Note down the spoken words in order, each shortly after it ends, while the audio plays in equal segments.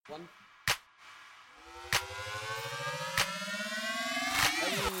One.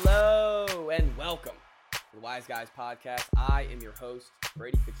 Hello and welcome to the Wise Guys podcast. I am your host,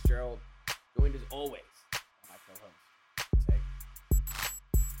 Brady Fitzgerald, joined as always by my co-host, Tay. How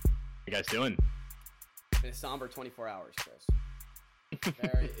you guys doing? It's been a somber 24 hours, Chris. It's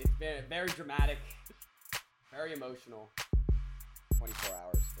been very dramatic, very emotional 24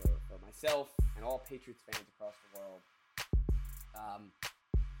 hours for myself and all Patriots fans across the world.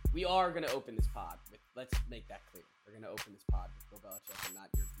 We are going to open this pod with, let's make that clear. We're going to open this pod with Bill Belichick and not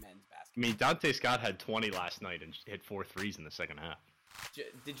your men's I basketball. mean, Dante Scott had 20 last night and hit 4 threes in the second half.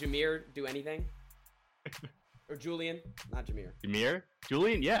 Did Jameer do anything? Or Julian? Not Jameer. Jameer?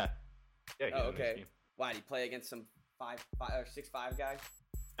 Julian? Yeah. Yeah. Oh, okay. Why, did he play against some 6'5" guy?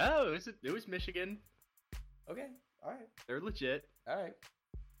 Oh, it was Michigan. Okay. All right. They're legit. All right.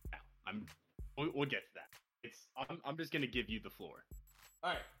 Yeah, we'll get to that. I'm just gonna give you the floor. All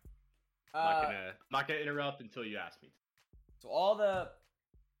right. I'm not gonna interrupt until you ask me. So all the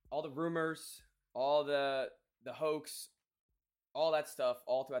rumors, all the hoax, all that stuff,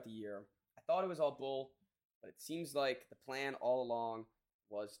 all throughout the year, I thought it was all bull, but it seems like the plan all along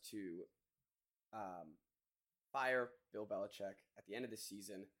was to fire Bill Belichick at the end of the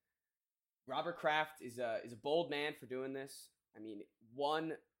season. Robert Kraft is a bold man for doing this. I mean,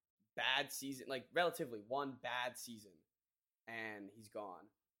 one bad season, relatively one bad season, and he's gone.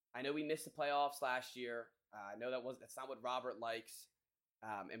 I know we missed the playoffs last year. I know that's not what Robert likes,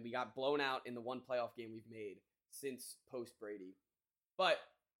 and we got blown out in the one playoff game we've made since post Brady. But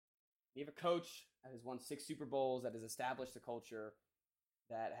we have a coach that has won 6 Super Bowls, that has established a culture,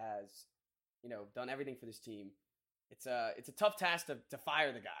 that has, done everything for this team. It's a tough task to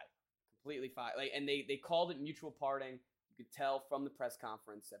fire the guy, completely fire. And they called it mutual parting. You could tell from the press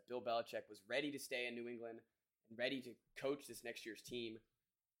conference that Bill Belichick was ready to stay in New England and ready to coach this next year's team.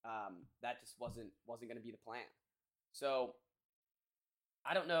 That just wasn't going to be the plan. So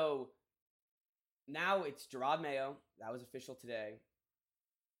I don't know. Now it's Gerard Mayo. That was official today.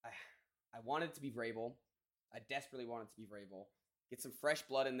 I wanted it to be Vrabel. I desperately wanted it to be Vrabel. Get some fresh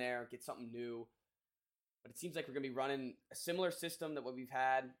blood in there. Get something new. But it seems like we're going to be running a similar system that what we've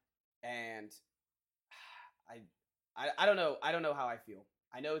had. And I don't know. I don't know how I feel.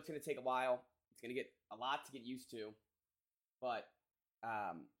 I know it's going to take a while. It's going to get a lot to get used to. But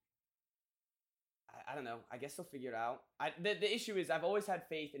I don't know. I guess they'll figure it out. The issue is I've always had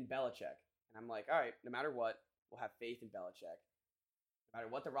faith in Belichick. And I'm like, all right, no matter what, we'll have faith in Belichick. No matter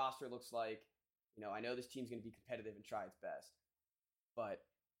what the roster looks like, I know this team's going to be competitive and try its best. But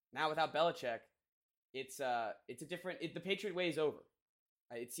now without Belichick, it's a different. The Patriot way is over.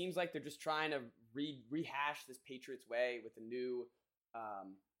 It seems like they're just trying to rehash this Patriots way with a new,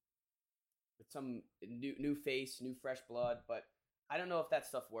 with some new face, new fresh blood. But I don't know if that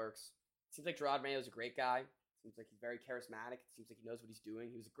stuff works. It seems like Gerard Mayo is a great guy. It seems like he's very charismatic. It seems like he knows what he's doing.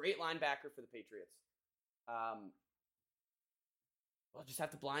 He was a great linebacker for the Patriots. Well, just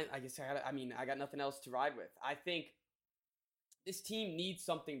have to blind. I guess I got nothing else to ride with. I think this team needs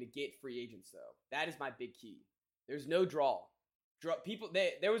something to get free agents, though. That is my big key. There's no draw.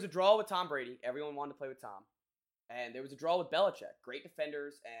 There was a draw with Tom Brady. Everyone wanted to play with Tom. And there was a draw with Belichick. Great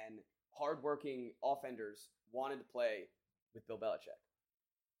defenders and hardworking offenders wanted to play with Bill Belichick.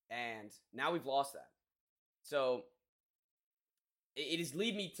 And now we've lost that. So it has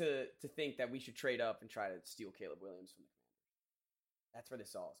led me to think that we should trade up and try to steal Caleb Williams from the Commanders. That's where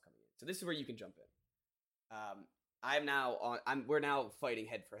this all is coming in. So this is where you can jump in. We're now fighting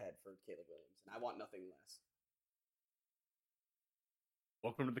head for head for Caleb Williams, and I want nothing less.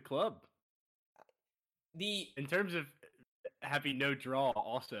 Welcome to the club. In terms of having no draw,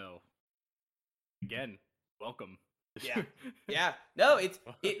 also, again, welcome. Yeah. No,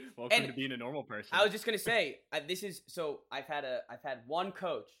 welcome to being a normal person. I was just gonna say I've had one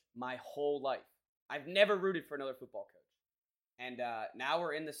coach my whole life. I've never rooted for another football coach, and now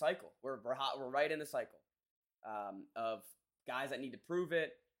we're in the cycle. We're right in the cycle of guys that need to prove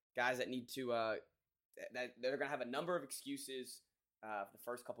it, guys that need to that they're gonna have a number of excuses for the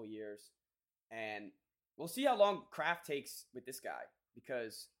first couple years, and we'll see how long Kraft takes with this guy.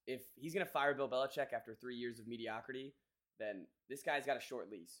 Because if he's going to fire Bill Belichick after 3 years of mediocrity, then this guy's got a short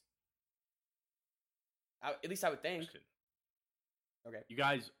lease. At least I would think. Okay. You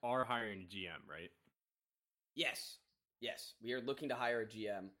guys are hiring a GM, right? Yes. We are looking to hire a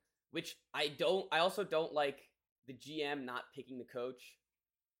GM, which I also don't like the GM not picking the coach.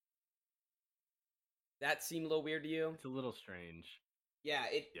 That seemed a little weird to you? It's a little strange. Yeah.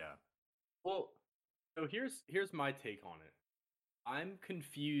 Yeah. Well, so here's my take on it. I'm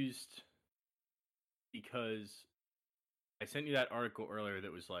confused because I sent you that article earlier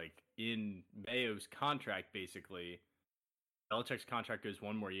that was like in Mayo's contract, basically. Belichick's contract goes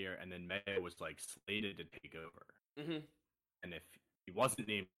one more year, and then Mayo was like slated to take over. Mm-hmm. And if he wasn't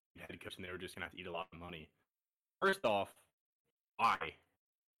named head coach, and they were just gonna have to eat a lot of money. First off, why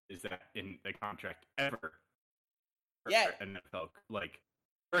is that in the contract ever? Yeah. NFL, like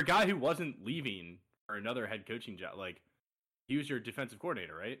for a guy who wasn't leaving for another head coaching job, like he was your defensive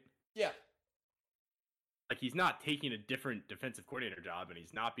coordinator, right? Yeah. Like he's not taking a different defensive coordinator job, and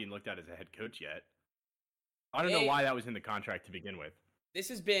he's not being looked at as a head coach yet. I don't know why that was in the contract to begin with. This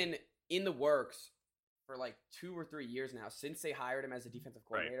has been in the works for like 2 or 3 years now since they hired him as a defensive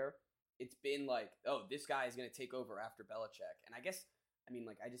coordinator. Right. It's been like, oh, this guy is going to take over after Belichick. And I guess, I mean,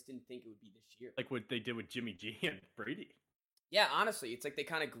 like, I just didn't think it would be this year. Like what they did with Jimmy G and Brady. Yeah, honestly, it's like they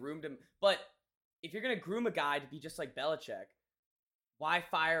kind of groomed him. But if you're going to groom a guy to be just like Belichick, why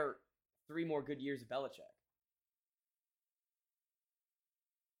fire 3 more good years of Belichick?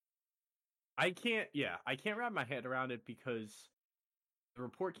 I can't wrap my head around it because the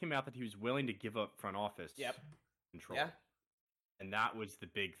report came out that he was willing to give up front office control. Yeah. And that was the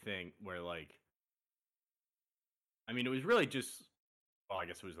big thing where, like, I mean, it was really just, well, I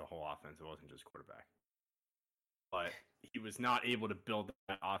guess it was the whole offense. It wasn't just quarterback. But he was not able to build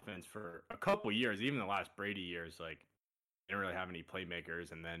that offense for a couple years, even the last Brady years. Like, you don't really have any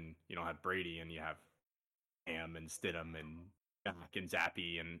playmakers, and then you don't have Brady, and you have Ham and Stidham and Dak and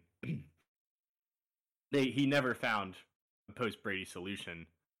Zappy, and he never found a post-Brady solution.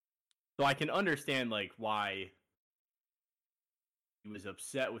 So I can understand, like, why he was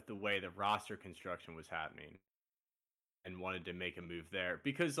upset with the way the roster construction was happening and wanted to make a move there.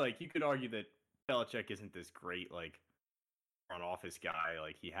 Because, like, you could argue that Belichick isn't this great, like, front office guy.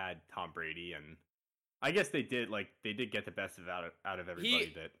 Like, he had Tom Brady, and I guess they did get the best out of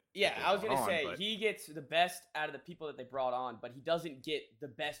everybody I was going to say, he gets the best out of the people that they brought on, but he doesn't get the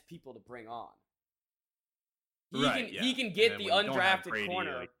best people to bring on. He can get the undrafted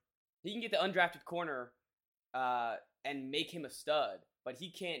corner. Like, he can get the undrafted corner and make him a stud, but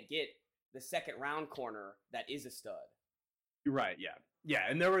he can't get the second round corner that is a stud. Right, yeah. Yeah,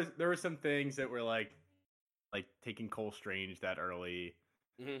 and there were some things that were like taking Cole Strange that early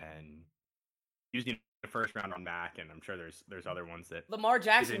and using the first round on Mac, and I'm sure there's other ones that Lamar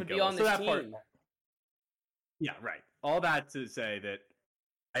Jackson would be on this team. Yeah, right. All that to say that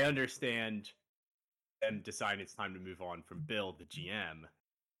I understand them deciding it's time to move on from Bill, the GM.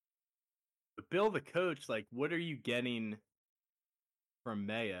 But Bill, the coach, like, what are you getting from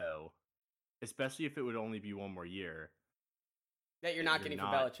Mayo, especially if it would only be one more year? That you're not getting from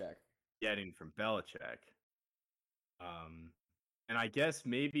Belichick. Getting from Belichick. And I guess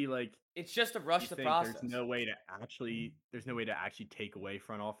maybe, like, it's just to rush the process. There's no way to actually take away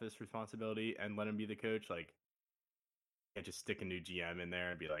front office responsibility and let him be the coach. Like, you can't just stick a new GM in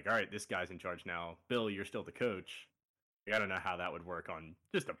there and be like, all right, this guy's in charge now. Bill, you're still the coach. I don't know how that would work on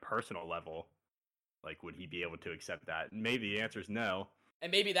just a personal level. Like, would he be able to accept that? And maybe the answer is no.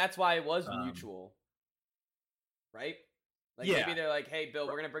 And maybe that's why it was mutual. Right? Like, maybe they're like, hey, Bill,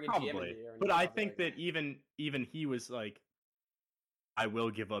 we're going to bring a GM in here. But I think that even he was like, I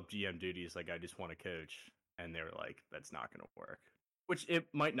will give up GM duties. Like, I just want to coach. And they were like, that's not going to work. Which it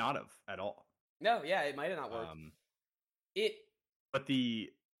might not have at all. No, yeah, it might have not worked. But the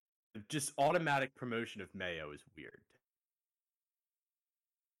just automatic promotion of Mayo is weird.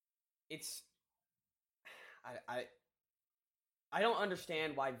 It's... I don't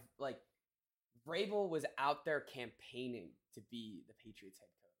understand why, like, Vrabel was out there campaigning to be the Patriots head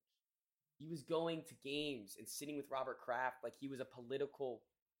coach. He was going to games and sitting with Robert Kraft like he was a political,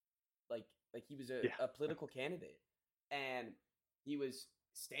 like he was a political candidate. And he was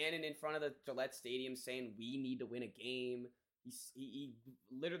standing in front of the Gillette Stadium saying, we need to win a game. He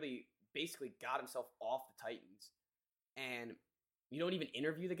literally basically got himself off the Titans. And you don't even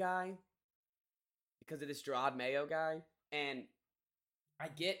interview the guy because of this Gerard Mayo guy. And I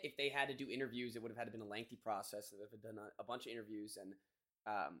get if they had to do interviews, it would have had to been a lengthy process. They would have done a bunch of interviews. And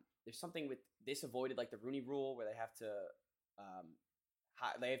there's something with this avoided, like the Rooney Rule, where they have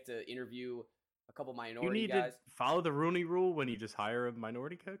to interview a couple minority guys. You need to follow the Rooney Rule when you just hire a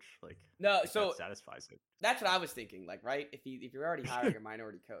minority coach? Like, no, so that satisfies it. That's what I was thinking. Like, right? If you're already hiring a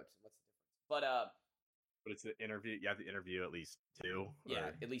minority coach, what's the difference? But it's an interview. You have to interview at least 2.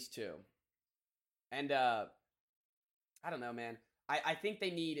 Yeah, at least 2. And I don't know, man. I think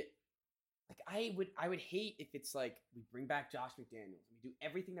they need, like, I would hate if it's like we bring back Josh McDaniels and we do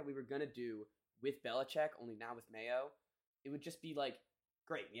everything that we were gonna do with Belichick, only now with Mayo. It would just be like,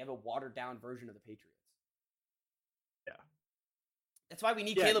 great, we have a watered down version of the Patriots. Yeah, that's why we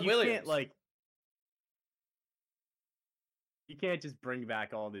need Caleb Williams. Can't, like, you can't just bring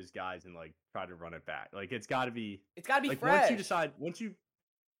back all these guys and like try to run it back. Like it's got to be like fresh. Once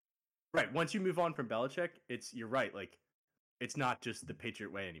you move on from Belichick, you're right. Like it's not just the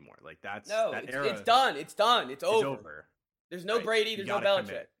Patriot way anymore. Like that era. It's done. It's done. It's over. There's no right. Brady. There's no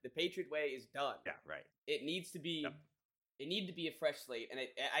Belichick. The Patriot way is done. Yeah, right. It needs to be. Yep. It needed to be a fresh slate, and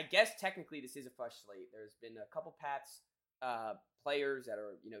I guess technically this is a fresh slate. There's been a couple Pats players that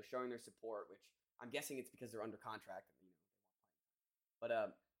are showing their support, which I'm guessing it's because they're under contract. But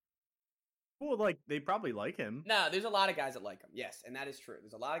well, like they probably like him. No, there's a lot of guys that like him. Yes, and that is true.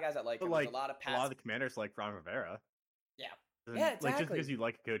 There's a lot of guys that like him. Like, there's a lot of Pats. A lot of the Commanders like Ron Rivera. Yeah. Exactly. Like just because you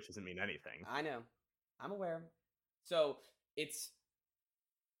like a coach doesn't mean anything. I know. I'm aware. So it's.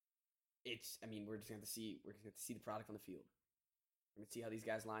 I mean, we're just going to see. We're going to see the product on the field. We're going to see how these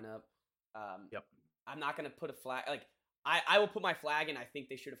guys line up. Yep. I'm not going to put a flag. Like I will put my flag in. I think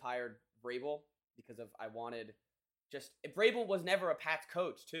they should have hired Vrabel because Vrabel was never a Pats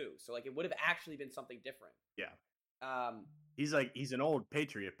coach too. So like it would have actually been something different. Yeah. He's an old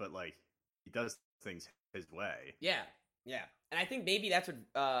Patriot, but like he does things his way. Yeah. Yeah. And I think maybe that's what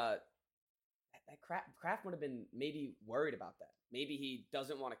Kraft would have been maybe worried about that. Maybe he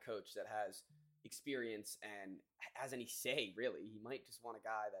doesn't want a coach that has experience and has any say, really. He might just want a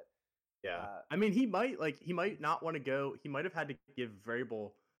guy that I mean, he might not want to go. He might have had to give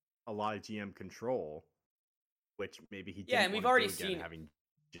Vrabel a lot of GM control, which maybe he didn't. Yeah, and we've already seen having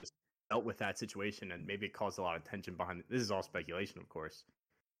just dealt with that situation, and maybe it caused a lot of tension behind. This is all speculation, of course.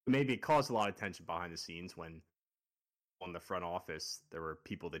 But maybe it caused a lot of tension behind the scenes when, on the front office, there were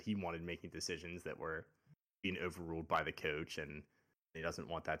people that he wanted making decisions that were being overruled by the coach, and he doesn't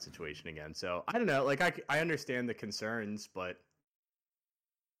want that situation again. So I don't know. Like I understand the concerns, but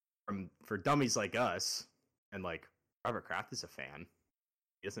for dummies like us, and like Robert Kraft is a fan,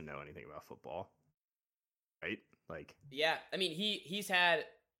 he doesn't know anything about football, right? Like, yeah, I mean he's had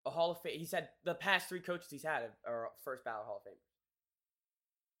a Hall of Fame. He's had the past 3 coaches he's had are first ballot Hall of Fame.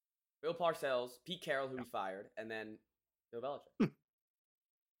 Bill Parcells, Pete Carroll, who he fired, and then Bill Belichick.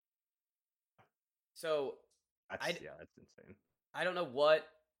 So that's insane. I don't know what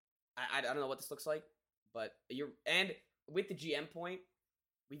I don't know what this looks like, but with the GM point,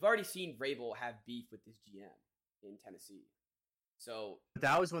 we've already seen Vrabel have beef with his GM in Tennessee. So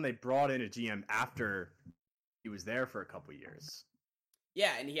that was when they brought in a GM after he was there for a couple years.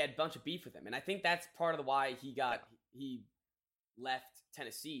 Yeah, and he had a bunch of beef with him, and I think that's part of the why he left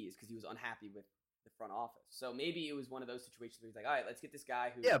Tennessee is because he was unhappy with the front office. So maybe it was one of those situations where he's like, all right, let's get this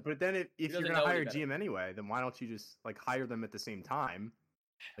guy who. Yeah, but then if you're going to hire a GM anyway, then why don't you just like hire them at the same time,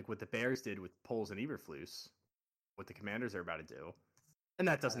 like what the Bears did with Poles and Eberflus, what the Commanders are about to do, and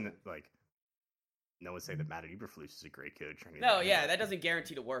that doesn't like. No one say that Matt Eberflus is a great coach. Or anything. No, yeah, that doesn't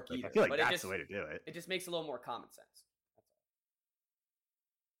guarantee to work either. I feel like that's the way to do it. It just makes a little more common sense.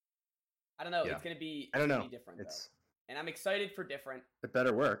 I don't know. Yeah. It's gonna be different though. And I'm excited for different. It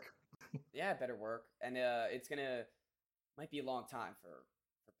better work. Yeah, it better work. And might be a long time for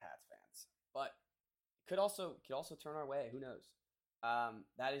Pats fans. But it could also turn our way. Who knows?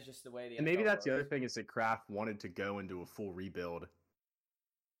 That is just the way the And maybe that's the other thing is that Kraft wanted to go into a full rebuild,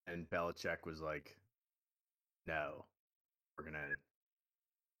 and Belichick was like, no, we're gonna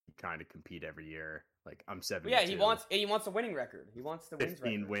keep trying to compete every year. Like I'm 72. Yeah, he wants a winning record. He wants the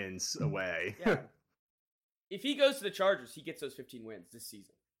 15 wins away. Yeah. If he goes to the Chargers, he gets those 15 wins this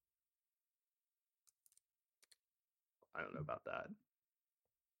season. I don't know about that.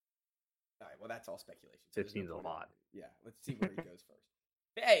 All right, well that's all speculation. 15's a lot. Yeah, let's see where he goes first.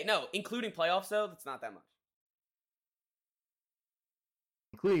 Hey, no, including playoffs though, that's not that much.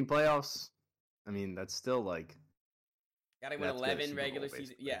 Including playoffs, I mean, that's still like... Gotta win 11 regular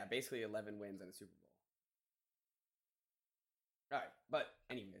season. Yeah, basically 11 wins and a Super Bowl. All right, but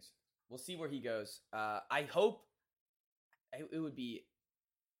anyways, we'll see where he goes. I hope it would be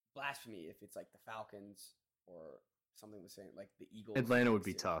blasphemy if it's like the Falcons or something was saying like the Eagles. Atlanta would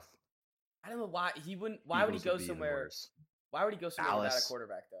be tough. I don't know why he wouldn't. Why would he go somewhere? Why would he go somewhere without a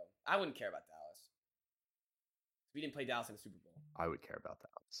quarterback though? I wouldn't care about Dallas. We didn't play Dallas in the Super Bowl. I would care about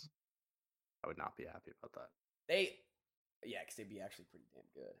Dallas. I would not be happy about that. Because they'd be actually pretty damn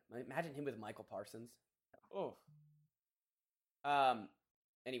good. Imagine him with Michael Parsons. Oh.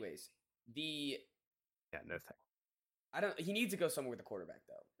 Anyways, no thanks. He needs to go somewhere with a quarterback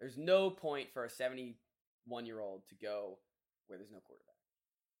though. There's no point for a 71-year-old to go where there's no quarterback.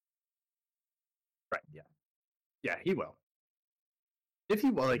 Right. Yeah. Yeah, he will. If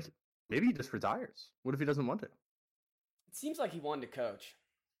he maybe he just retires. What if he doesn't want to? It seems like he wanted to coach.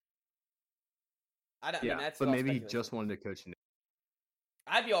 But maybe he just wanted to coach.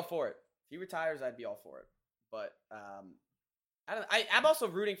 I'd be all for it. If he retires, I'd be all for it. But I'm also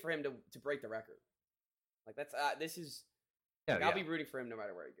rooting for him to break the record. Like that's this is. Like, I'll be rooting for him no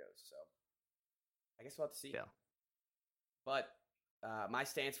matter where he goes. So I guess we'll have to see. Yeah. But my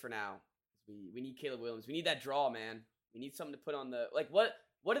stance for now is we need Caleb Williams. We need that draw, man. We need something to put on the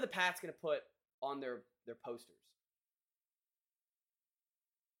what are the Pats going to put on their posters?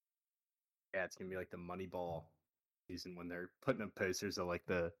 Yeah, it's gonna be like the Moneyball season when they're putting up posters of like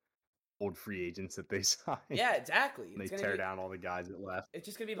the old free agents that they signed. Yeah, exactly. And they tear down all the guys that left. It's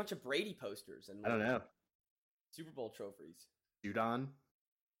just gonna be a bunch of Brady posters and I don't know. Super Bowl trophies. Judon.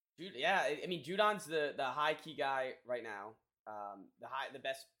 Yeah, I mean Judon's the high key guy right now. The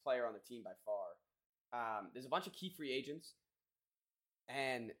best player on the team by far. There's a bunch of key free agents,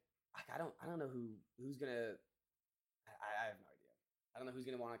 and I don't know who's gonna. I have no idea. I don't know who's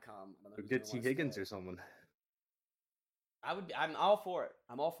gonna want to come. I don't know. Get T. Higgins or someone. I'm all for it.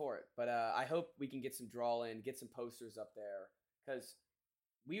 I'm all for it. But I hope we can get some draw in, get some posters up there, because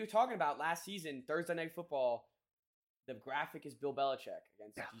we were talking about last season Thursday Night Football. The graphic is Bill Belichick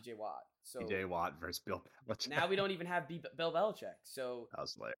against DJ Watt. So DJ Watt versus Bill Belichick. Now we don't even have Bill Belichick. So that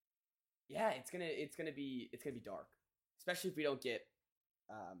was late. Yeah, it's gonna be dark, especially if we don't get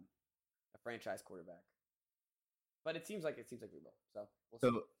a franchise quarterback. But it seems like we will. So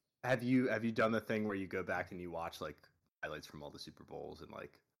we'll see. Have you done the thing where you go back and you watch like highlights from all the Super Bowls and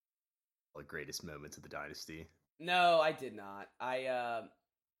like all the greatest moments of the dynasty? No, I did not. I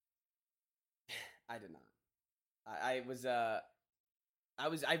did not. I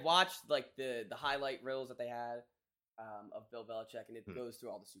watched like the highlight reels that they had of Bill Belichick, and it goes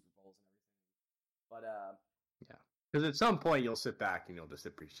through all the Super Bowls and everything. But yeah, because at some point you'll sit back and you'll just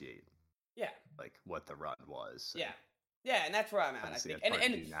appreciate like what the run was. Yeah, and that's where I'm at. I think,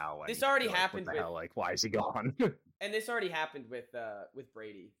 and now this already happened. What the hell? Like, why is he gone? And this already happened with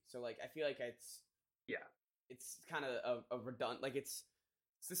Brady. So like, I feel like it's kind of a redundant. Like it's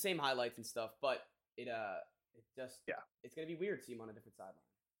the same highlights and stuff, but it's gonna be weird to see him on a different sideline.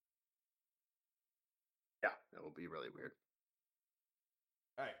 Yeah, that will be really weird.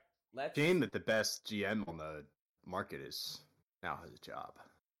 All right, let's. Shame that the best GM on the market now has a job.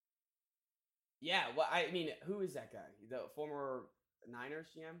 Yeah, well, I mean, who is that guy? The former Niners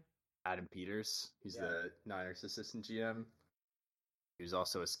GM? Adam Peters. He's the Niners assistant GM. He was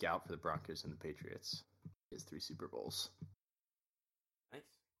also a scout for the Broncos and the Patriots. He has 3 Super Bowls. Nice.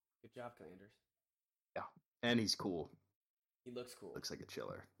 Good job, Commanders. Yeah, and he's cool. He looks cool. Looks like a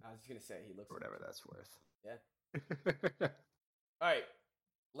chiller. I was just going to say, he looks or whatever that's worth. Yeah. All right,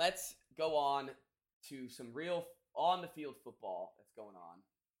 let's go on to some real on-the-field football that's going on.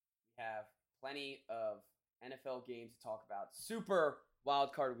 We have plenty of NFL games to talk about. Super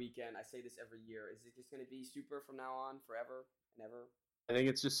Wild Card Weekend. I say this every year. Is it just going to be super from now on, forever and ever? I think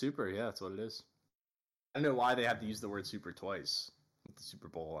it's just super. Yeah, that's what it is. I don't know why they have to use the word super twice with the Super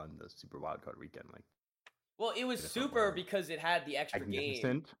Bowl and the Super Wild Card Weekend. Like, well, it was super because it had the extra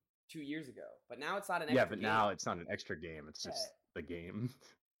game 2 years ago, but now it's not an extra game. Yeah, but now it's not an extra game. It's just the game.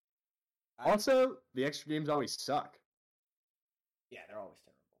 Also, the extra games always suck. Yeah, they're always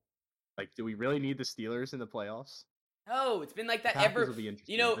terrible. Like, do we really need the Steelers in the playoffs? No, it's been like that ever. Will be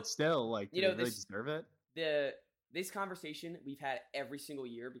interesting, but still, like, do they really deserve it? This conversation we've had every single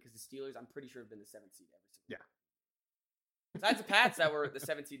year because the Steelers, I'm pretty sure, have been the 7th seed every single year. Besides the Pats that were the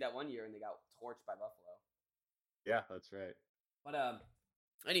 7th seed that one year and they got torched by Buffalo. Yeah, that's right. But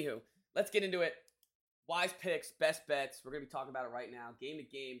anywho, let's get into it. Wise picks, best bets. We're gonna be talking about it right now. Game to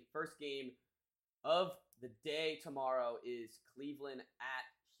game. First game of the day tomorrow is Cleveland at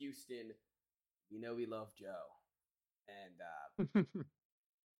Houston. You know we love Joe, and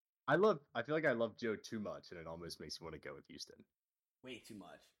I feel like I love Joe too much, and it almost makes me want to go with Houston. Way too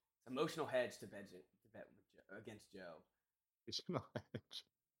much. It's emotional hedge to bet against Joe. Emotional hedge.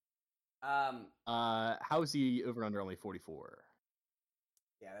 How is he over under only 44?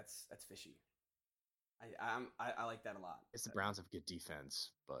 Yeah, that's fishy. I like that a lot. It's the Browns have good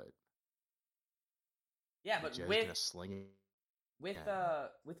defense, but but Joe's with gonna sling it.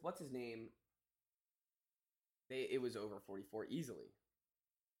 With what's his name? It was over 44 easily.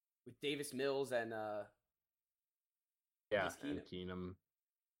 With Davis Mills and and Keenum.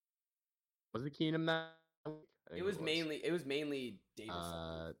 Was it Keenum that week? It was mainly Davis.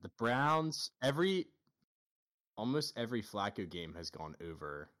 The Browns almost every Flacco game has gone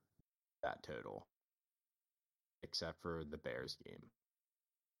over that total, except for the Bears game.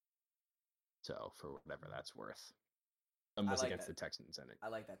 So for whatever that's worth, was against the Texans, and I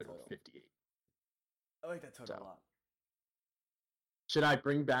like that total 58. I like that total a lot. Should I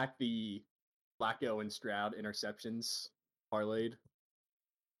bring back the Flacco and Stroud interceptions parlayed?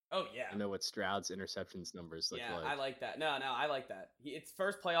 Oh yeah. I know what Stroud's interceptions numbers look Yeah, like. I like that. No, I like that. It's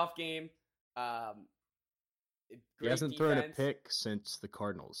first playoff game. He Great hasn't thrown a defense. pick since the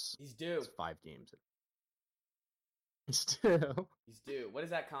Cardinals. He's due. It's 5 games. He's due. He's due. What does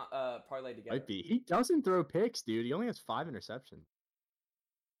that parlay together? Might be. He doesn't throw picks, dude. He only has 5 interceptions.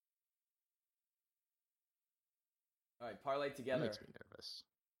 All right, parlay together. That makes me nervous.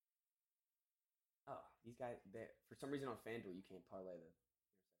 Oh, these guys. For some reason on FanDuel you can't parlay the interceptions.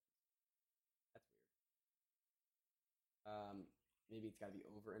 That's weird. Maybe it's got to be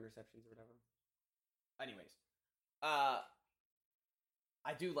over interceptions or whatever. Anyways, I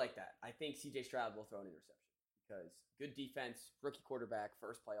do like that. I think C.J. Stroud will throw an interception because good defense, rookie quarterback,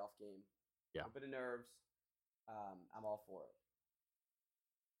 first playoff game. Yeah. A bit of nerves. I'm all for it.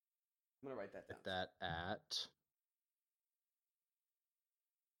 I'm gonna write that down. Get that at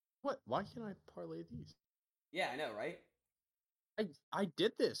what? Why can't I parlay these? Yeah, I know, right? I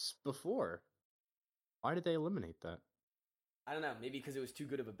did this before. Why did they eliminate that? I don't know. Maybe because it was too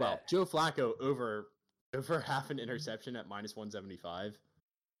good of a bet. Well, Joe Flacco over half an interception at minus 175.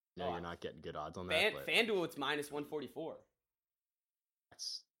 No, you're not getting good odds on that. FanDuel, it's minus 144.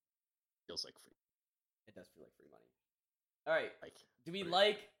 That's feels like free. It does feel like free money. All right. Like, do we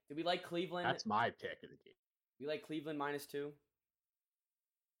like Cleveland? That's my pick of the game. We like Cleveland -2.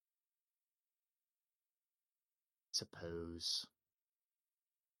 Suppose.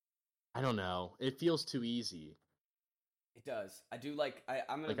 I don't know. It feels too easy. It does. I do like.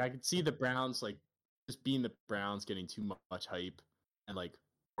 I'm gonna like. I could see the Browns like just being the Browns getting too much hype, and like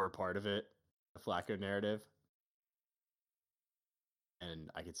we're part of it, the Flacco narrative, and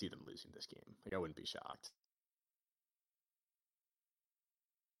I could see them losing this game. Like I wouldn't be shocked.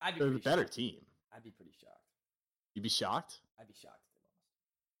 I'd be They're the better shocked. team. I'd be pretty shocked. You'd be shocked? I'd be shocked if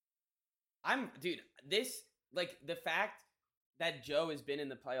they lost. Dude, this, like, the fact that Joe has been in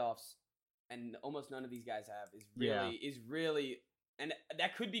the playoffs and almost none of these guys have is really, and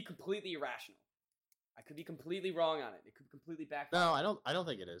that could be completely irrational. I could be completely wrong on it. It could completely backfire. No, I don't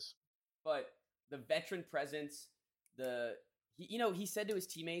think it is. But the veteran presence, he said to his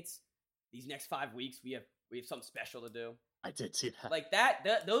teammates, these next 5 weeks we have something special to do. I did see that. Like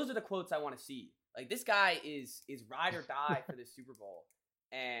that those are the quotes I want to see. Like this guy is ride or die for this Super Bowl,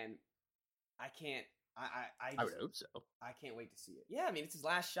 and I can't. I would hope so. I can't wait to see it. Yeah, I mean it's his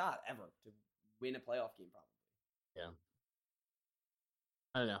last shot ever to win a playoff game, probably. Yeah.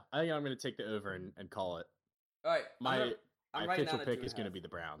 I don't know. I think I'm going to take the over and call it. All right, my official down pick is going to be the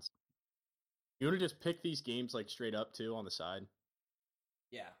Browns. You want to just pick these games like straight up too on the side?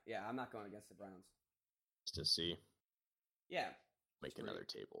 Yeah. I'm not going against the Browns. Just to see. Yeah. Make another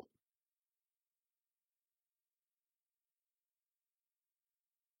table.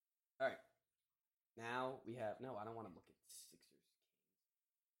 All right. Now we have I don't want to look at Sixers.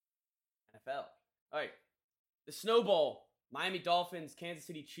 NFL. All right. The Snow Bowl. Miami Dolphins, Kansas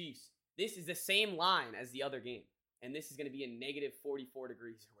City Chiefs. This is the same line as the other game. And this is going to be in negative 44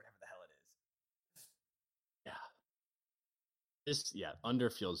 degrees or whatever the hell it is. Yeah. Under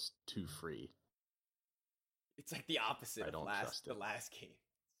feels too free. It's like the opposite of the last game.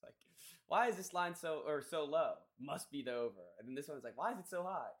 It's like, why is this line so low? Must be the over. And then this one's like, why is it so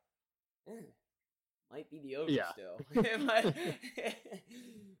high? Might be the over still.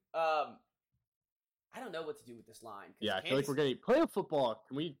 I don't know what to do with this line. Yeah, I feel like we're getting playoff football.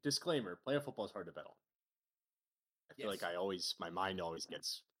 Can we disclaimer? Playoff football is hard to bet on. I feel like my mind always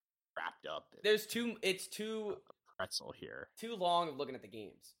gets wrapped up. It's too pretzel here. Too long of looking at the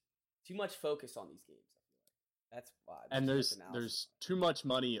games. Too much focus on these games. I feel like that's why. And there's too much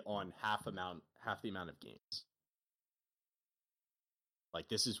money on half the amount of games. Like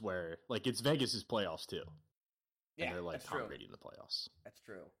this is where it's Vegas's playoffs too. Yeah, and they're like Tom Brady in the playoffs. That's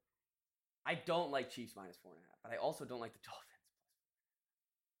true. I don't like Chiefs -4.5, but I also don't like the Dolphins.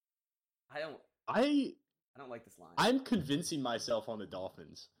 I don't like this line. I'm convincing myself on the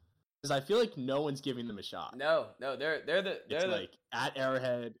Dolphins because I feel like no one's giving them a shot. No, they're like at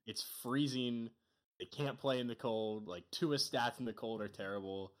Arrowhead. It's freezing. They can't play in the cold. Like Tua's stats in the cold are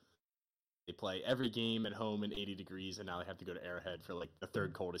terrible. They play every game at home in 80 degrees, and now they have to go to Arrowhead for like the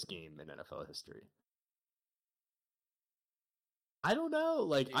third coldest game in NFL history. I don't know.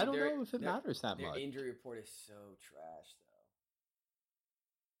 Dude, I don't know if it matters that much. Their injury report is so trash,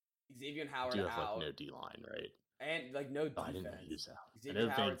 though. Xavier Howard do out. Have no D line, right? And no defense. I didn't know he was out.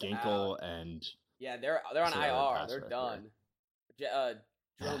 Xavier Van Ginkel and they're on IR. They're done.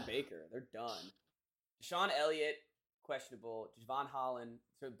 Jerome Baker, they're done. Deshaun Elliott, questionable. Javon Holland,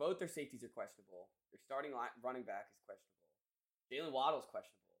 so both their safeties are questionable. Their starting running back is questionable. Jalen Waddle's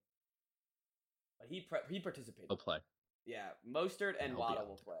questionable, but he participated. He'll play. Yeah, Mostert and He'll be Waddle out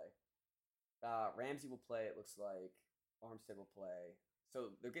will there. play. Ramsey will play. It looks like Armstead will play. So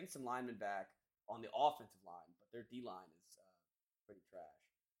they're getting some linemen back on the offensive line, but their D line is pretty trash.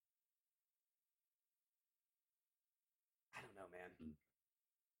 I don't know, man.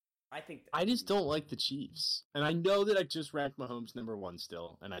 I think I just don't like the Chiefs. And I know that I just ranked Mahomes number 1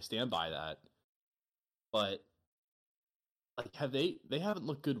 still, and I stand by that. But like they haven't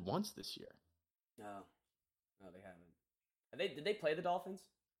looked good once this year. No, they haven't. Did they play the Dolphins?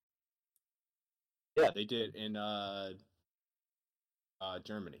 Yeah, they did in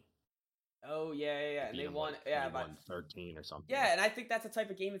Germany. Oh yeah. And they won. Yeah, by 13 or something. Yeah, and I think that's the type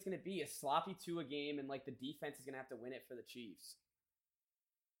of game it's going to be, a sloppy Tua game, and like the defense is going to have to win it for the Chiefs.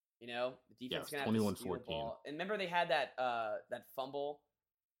 You know, the defense is going to have to steal the ball. And remember, they had that fumble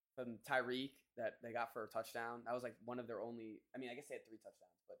from Tyreek that they got for a touchdown. That was like one of their only. I mean, I guess they had 3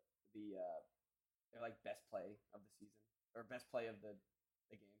 touchdowns, but their like best play of the season or best play of the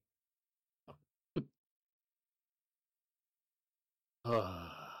game.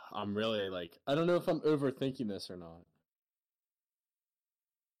 I'm really like, I don't know if I'm overthinking this or not.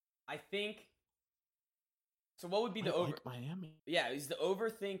 I think. So what would be the over? Like Miami. Yeah, is the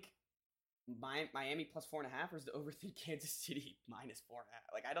overthink Miami plus 4.5, or is the overthink Kansas City minus 4.5?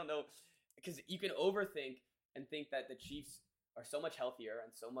 Like, I don't know, because you can overthink and think that the Chiefs are so much healthier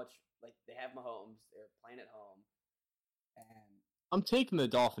and so much like they have Mahomes, they're playing at home, and I'm taking the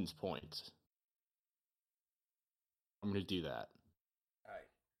Dolphins points. I'm gonna do that. All right,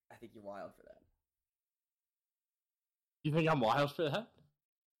 I think you're wild for that. You think I'm wild for that?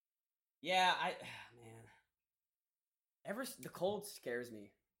 Yeah, man. The cold scares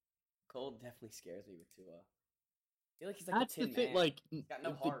me. Cold definitely scares me with Tua. I feel like he's like That's the Tin the thing. Man. Like, he's got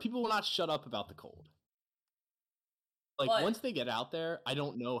no heart. People will not shut up about the cold. Like, once they get out there, I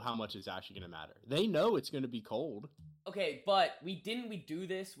don't know how much is actually going to matter. They know it's going to be cold. Okay, but we do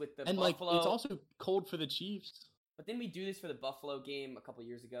this with the Buffalo. And, like, it's also cold for the Chiefs. But didn't we do this for the Buffalo game a couple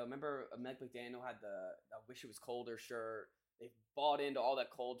years ago? Remember, Meg McDaniel had the I wish it was colder shirt. They bought into all that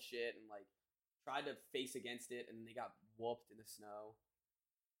cold shit and, like, tried to face against it, and they got whooped in the snow.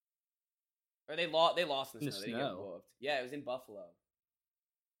 Or they lost in the snow. They didn't get whooped. Yeah, it was in Buffalo.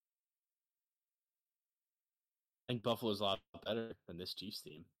 I think Buffalo's a lot better than this Chiefs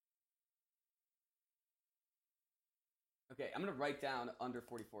team. Okay, I'm going to write down under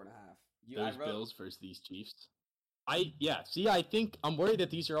 44.5. Those Bills versus these Chiefs. I think I'm worried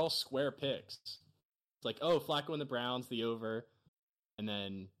that these are all square picks. It's like, oh, Flacco and the Browns, the over, and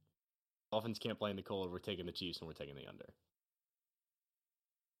then Dolphins can't play in the cold. We're taking the Chiefs and we're taking the under.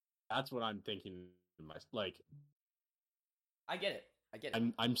 That's what I'm thinking. Like, I get it.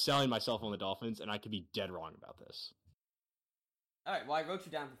 I'm selling myself on the Dolphins, and I could be dead wrong about this. All right. Well, I wrote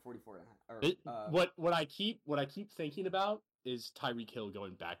you down for 44.5. What I keep thinking about is Tyreek Hill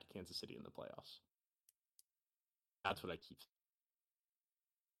going back to Kansas City in the playoffs. That's what I keep.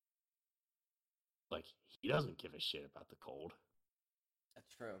 Like, he doesn't give a shit about the cold. That's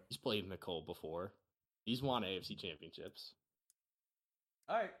true. He's played in the cold before. He's won AFC championships.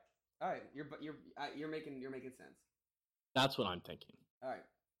 All right. You're making sense. That's what I'm thinking. All right.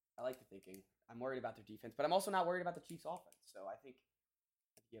 I like the thinking. I'm worried about their defense, but I'm also not worried about the Chiefs' offense. So I think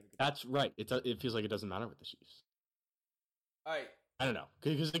you have a good. That's right. It feels like it doesn't matter with the Chiefs. All right. I don't know,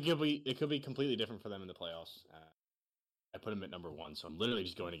 because it could be completely different for them in the playoffs. I put him at number 1, so I'm literally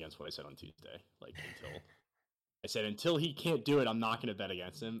just going against what I said on Tuesday. Like, until he can't do it, I'm not going to bet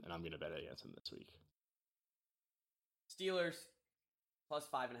against him, and I'm going to bet against him this week. Steelers plus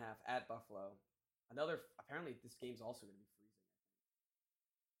 5.5 at Buffalo. Apparently this game's also going to be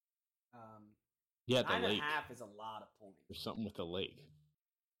freezing. Yeah, the lake. 9.5 is a lot of points. There's something with the lake.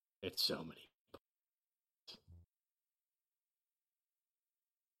 It's so many.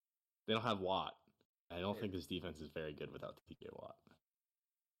 They don't have Watt. I don't think this defense is very good without TJ Watt.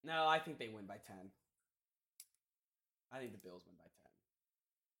 No, I think they win by 10. I think the Bills win by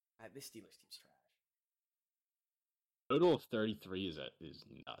 10. This Steelers team's trash. Total of 33 is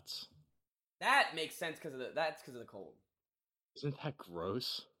nuts. That makes sense because of the cold. Isn't that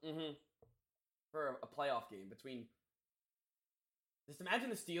gross? Mm-hmm. For a playoff game between. Just imagine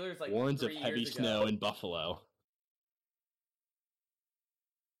the Steelers like warns of heavy snow in Buffalo.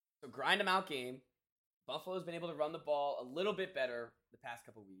 So grind them out game. Buffalo's been able to run the ball a little bit better the past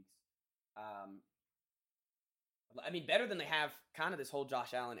couple weeks. I mean, better than they have kind of this whole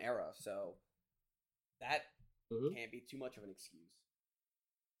Josh Allen era. So that can't be too much of an excuse.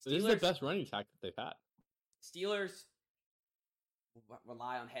 This is the best running attack that they've had. Steelers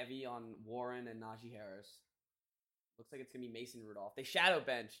rely heavy on Warren and Najee Harris. Looks like it's going to be Mason Rudolph. They shadow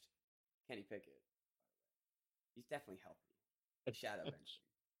benched Kenny Pickett. He's definitely healthy. Shadow benching.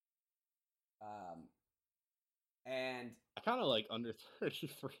 And I kind of like under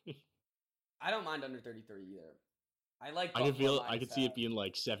 33. I don't mind under 33 either. I like I Buffalo. I could see it being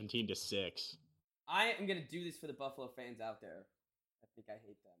like 17-6. I am gonna do this for the Buffalo fans out there. I think I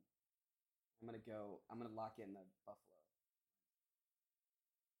hate them. I'm gonna lock in the Buffalo.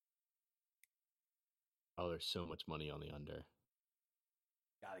 Oh, there's so much money on the under.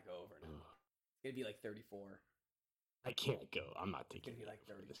 Gotta go over now. It's gonna be like 34. I can't go. I'm not It's taking gonna be like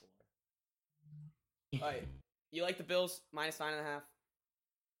over 34. this. All right. You like the Bills minus 9.5?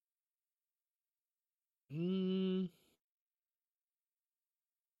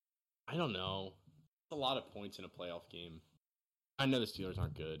 I don't know. It's a lot of points in a playoff game. I know the Steelers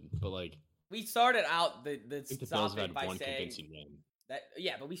aren't good, but like We started out the I think the Bills have topic had by one saying convincing win. that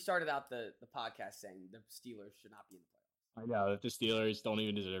but we started out the podcast saying the Steelers should not be in the playoffs. I know that the Steelers don't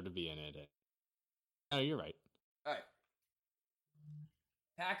even deserve to be in it. No, you're right. All right.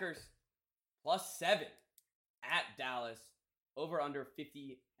 Packers +7 at Dallas, over under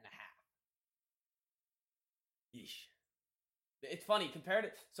 50.5. Yeesh. It's funny compared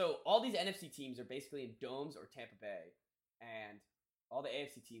to so all these NFC teams are basically in domes or Tampa Bay, and all the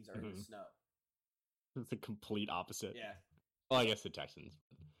AFC teams are in the snow. It's the complete opposite. Yeah. Well, I guess the Texans.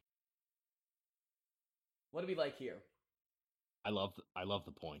 What do we like here? I love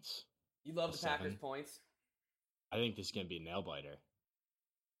the points. You love the Packers 7. points? I think this is gonna be a nail biter.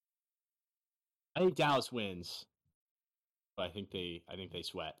 I think Dallas wins, but I think they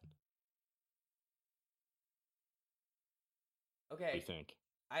sweat. Okay. What do you think?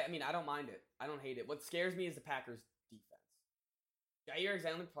 I mean, I don't mind it. I don't hate it. What scares me is the Packers defense. Jair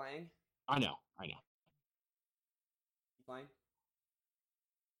Alexander playing? I know. He playing?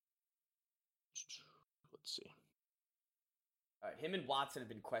 Let's see. All right, him and Watson have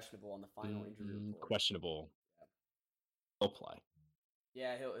been questionable on the final injury report. Questionable. Yeah. He'll play.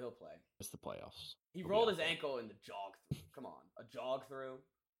 Yeah, he'll play. It's the playoffs. He rolled his ankle in the jog through. Come on, a jog through.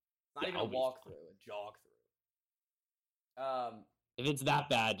 Not even a walk through, a jog through. If it's that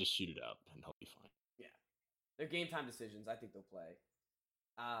bad, just shoot it up and he'll be fine. Yeah, they're game time decisions. I think they'll play.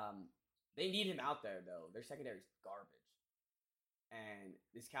 They need him out there though. Their secondary's garbage, and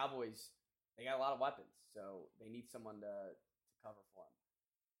these Cowboys, they got a lot of weapons, so they need someone to cover for them.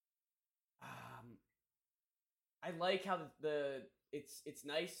 I like how it's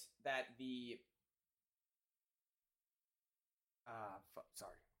nice that the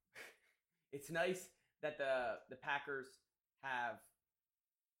sorry, it's nice that the Packers have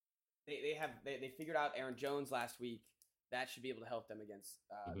they figured out Aaron Jones last week. That should be able to help them against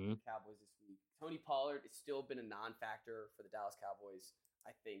the Cowboys this week. Tony Pollard has still been a non-factor for the Dallas Cowboys.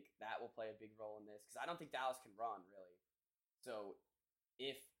 I think that will play a big role in this because I don't think Dallas can run really. So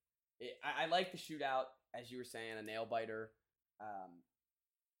I like the shootout, as you were saying, a nail biter.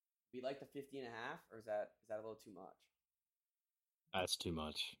 We like the 50.5, or is that a little too much? That's too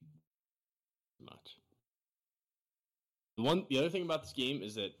much. Too much. The other thing about this game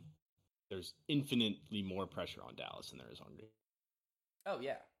is that there's infinitely more pressure on Dallas than there is on Green. Oh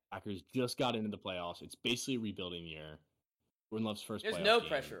yeah. Packers just got into the playoffs. It's basically a rebuilding year. Jordan Love's first. There's no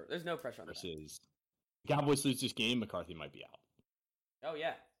pressure. There's no pressure on the versus the Cowboys lose this game, McCarthy might be out. Oh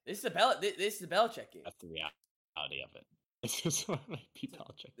yeah, this is a Belichick game. That's the reality of it. It's just might be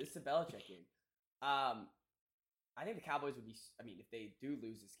Belichick. This is a Belichick game. I think the Cowboys would be. I mean, if they do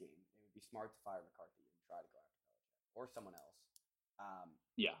lose this game, they would be smart to fire McCarthy and try to go after Belichick or someone else.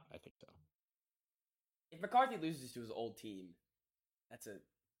 Yeah, I think so. If McCarthy loses to his old team, that's a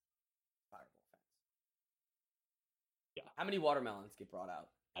fireable offense. Yeah. How many watermelons get brought out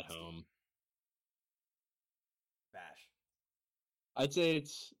at home? Game? Bash. I'd say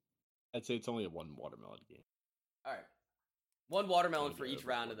it's only a one watermelon game. All right. One watermelon for each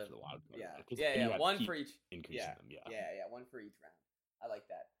round of the yeah. One for each. Increasing them, yeah. One for each round. I like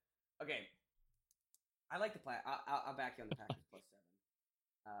that. Okay. I like the plan. I'll back you on the Packers +7.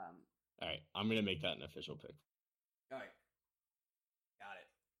 All right, I'm gonna make that an official pick. All right, got it.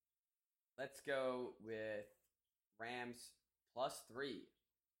 Let's go with Rams +3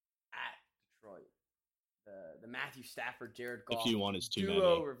 at Detroit. The Matthew Stafford, Jared Goff 51 is too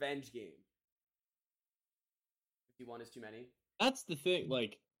duo many. revenge game. 51 is too many. That's the thing.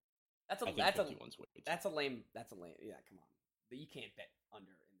 Like, that's a lame. Yeah, come on. But you can't bet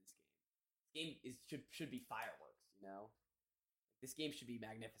under in this game. This game should be fireworks. You know, this game should be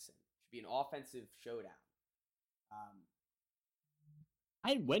magnificent. Should be an offensive showdown.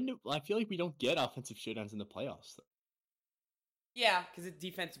 I feel like we don't get offensive showdowns in the playoffs. Though. Yeah, because the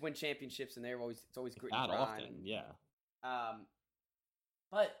defense win championships, and it's always grit and grind. Often, yeah.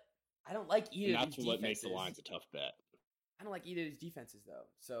 But I don't like either And of that's these what defenses. makes the Lions a tough bet. I don't like either of these defenses though.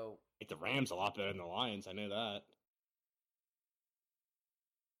 So Like the Rams a lot better than the Lions. I know that.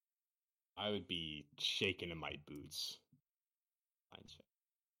 I would be shaking in my boots. Lions fan.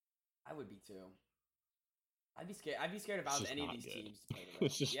 I would be too. I'd be scared. I'd be scared if I was any of these teams to play the Rams.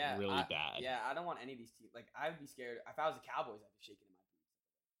 It's just really bad. Yeah, I don't want any of these teams. Like, I would be scared if I was the Cowboys. I'd be shaking in my boots.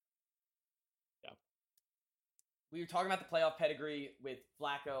 Yeah. We were talking about the playoff pedigree with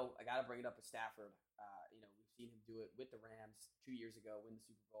Flacco. I got to bring it up with Stafford. We've seen him do it with the Rams 2 years ago, win the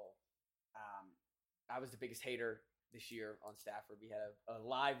Super Bowl. I was the biggest hater this year on Stafford. We had a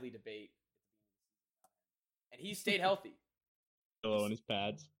lively debate at the beginning of the season, and he stayed healthy. Pillow in his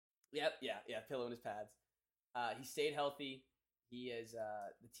pads. Yep, yeah, pillow in his pads. He stayed healthy. He is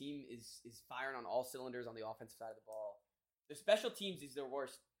the team is firing on all cylinders on the offensive side of the ball. Their special teams is their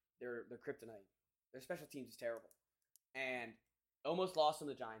worst. Their kryptonite. Their special teams is terrible, and almost lost them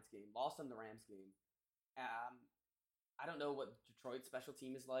the Giants game. Lost them the Rams game. I don't know what Detroit's special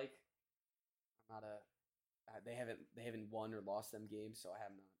team is like. I'm not a. They haven't won or lost them games, so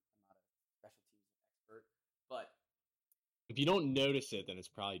I'm not a special teams expert. But if you don't notice it, then it's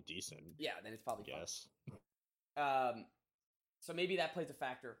probably decent. Yeah, then it's probably yes. So maybe that plays a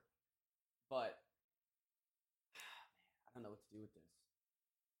factor, but I don't know what to do with this.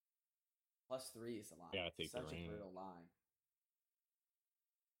 +3 is the line. Yeah, I think such a brutal line.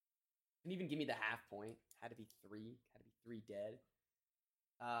 Can even give me the half point. Had to be 3. Had to be 3 dead.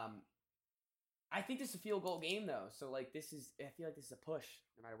 I think this is a field goal game though. So like I feel like this is a push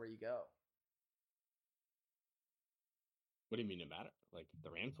no matter where you go. What do you mean no matter? Like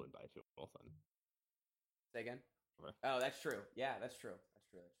the Rams win by a field goal then. Say again? Over. Oh, that's true. Yeah, that's true.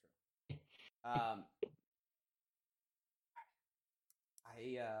 I'm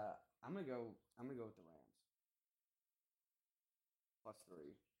gonna go with the Rams.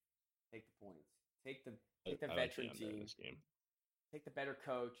 +3. Take the points. Take the veteran like team. This game. Take the better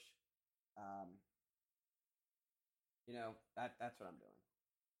coach. That's what I'm doing.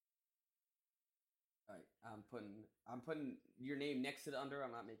 All right, I'm putting your name next to the under.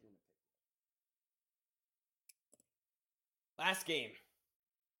 I'm not making the pick. Last game.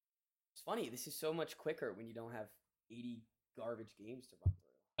 It's funny. This is so much quicker when you don't have 80 garbage games to run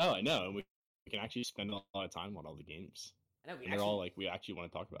through. Oh, I know. We can actually spend a lot of time on all the games. I know. They're all like we actually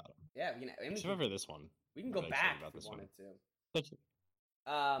want to talk about them. Yeah, we can. Except for this one. We can go back if we wanted to. Such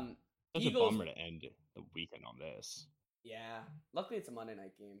Eagles, a bummer to end the weekend on this. Yeah. Luckily, it's a Monday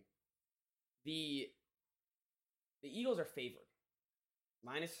night game. The Eagles are favored.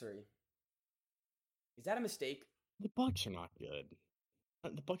 -3. Is that a mistake? The Bucs are not good.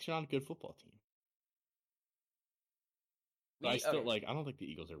 The Bucs are not a good football team. But I don't think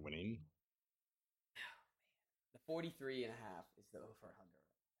the Eagles are winning. The 43.5 is the over-under.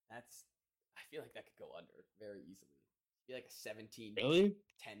 I feel like that could go under very easily. It'd be like a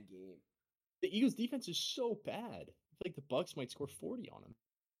 17-10 game. The Eagles' defense is so bad. I feel like the Bucs might score 40 on them.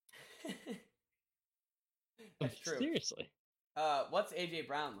 That's true. Seriously. What's AJ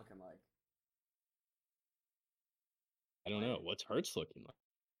Brown looking like? I don't know. What's Hurts looking like?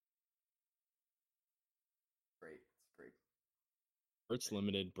 Great. Hurts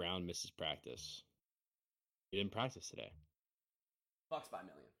limited. Brown misses practice. He didn't practice today. Bucs by $1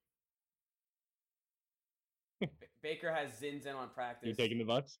 million. Baker has Zins in on practice. You taking the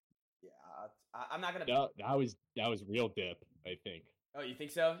Bucs? Yeah, I'm not gonna. That was real dip. I think. Oh, you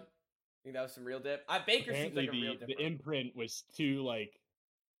think so? I think that was some real dip. Baker seems like a real dip. The imprint was too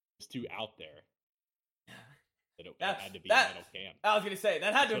out there. It had to be a metal can. I was gonna say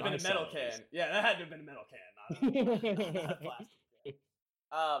that had to have been a metal can. Yeah, that had to have been a metal can, not a plastic can.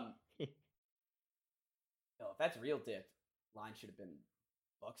 No, if that's real dip, line should have been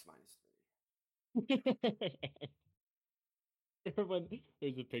Bucs -3. Remember when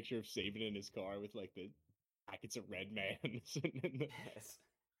there's a picture of Saban in his car with like the packets of Red Man in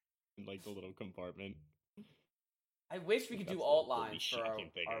like the little compartment. I wish we could do alt lines for our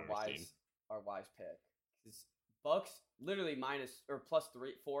wise pick. Because Bucs literally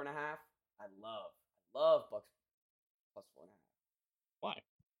 +3, 4.5. I love Bucs +4.5. Why?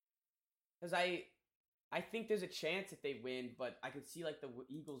 Because I think there's a chance if they win, but I could see like the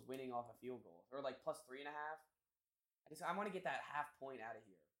Eagles winning off a field goal or like +3.5. I want to get that half point out of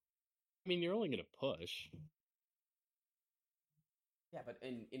here. I mean, you're only going to push. Yeah, but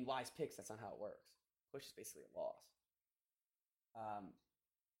in wise picks, that's not how it works. Push is basically a loss.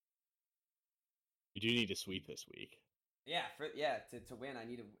 You do need to sweep this week. Yeah, to win, I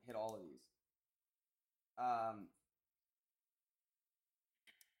need to hit all of these. Now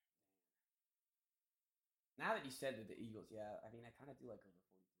that you said that the Eagles, yeah, I mean, I kind of do like over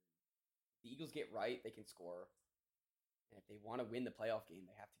the Eagles get right, they can score. And if they want to win the playoff game,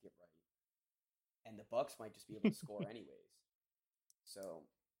 they have to get right. And the Bucks might just be able to score anyways. So,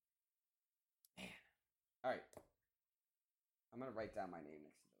 man. All right. I'm going to write down my name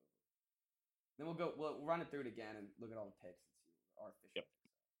next to the over. Then we'll run it through it again and look at all the picks and see what our official picks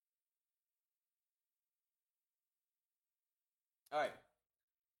are. All right.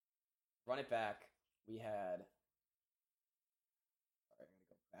 Run it back. We had... All right, I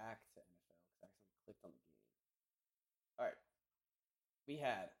got to go back to NFL because I accidentally clicked on the game. All right.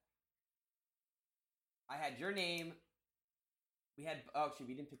 I had your name. We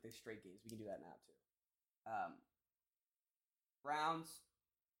didn't pick the straight games. We can do that now too. Browns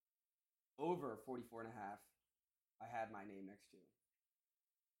over 44.5. I had my name next to.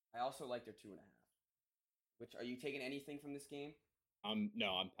 I also like their 2.5. Which, are you taking anything from this game?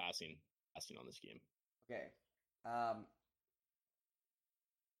 No, I'm passing on this game. Okay.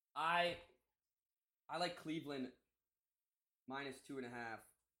 I like Cleveland minus 2.5.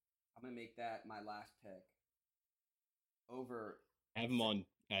 I'm gonna make that my last pick. Over. I have them on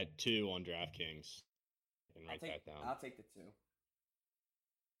at 2 on DraftKings. I can write that down. I'll take the 2.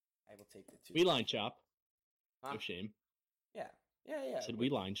 I will take the 2. We line chop. Huh? No shame. Yeah. Said we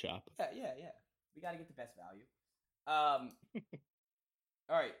line chop. Yeah. We got to get the best value. All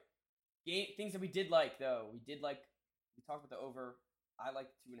right. Things that we did like, though. We talked about the over. I like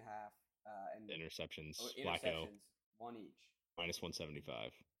 2.5. And the interceptions. Flacco. 1 each. Minus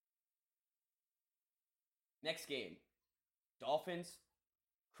 175. Next game. Dolphins.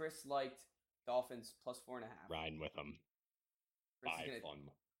 Chris liked Dolphins plus 4.5. Riding with them. Chris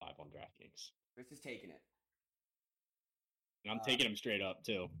 5 on DraftKings. Chris is taking it. And I'm taking them straight up,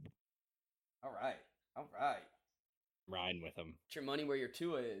 too. All right. Riding with them. Put your money where your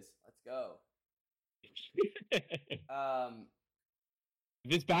Tua is. Let's go. If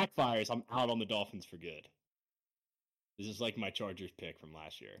this backfires, I'm out on the Dolphins for good. This is like my Chargers pick from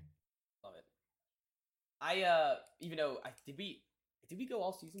last year. Love it. Did we go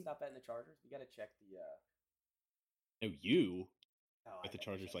all season without betting the Chargers? We got to check the. No, you. Oh, Bet the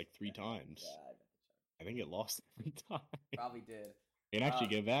Chargers like 3 times. Yeah, I bet the Chargers. I think it lost every time. Probably did. You can actually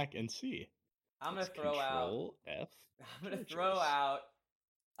go back and see. I'm gonna throw out. F. I'm gonna throw out.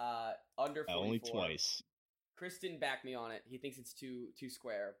 Under 44. Only twice. Chris didn't back me on it. He thinks it's too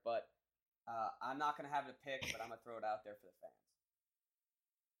square, but I'm not gonna have it a pick. But I'm gonna throw it out there for the fans.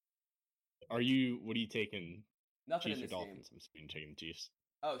 What are you taking? Nothing Chiefs in or this Dolphins? game. I'm taking Chiefs.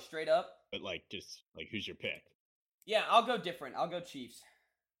 Oh, straight up. But just who's your pick? Yeah, I'll go different. I'll go Chiefs.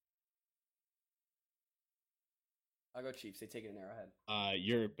 They take it in Arrowhead.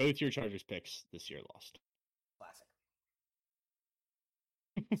 Both your Chargers picks this year lost. Classic.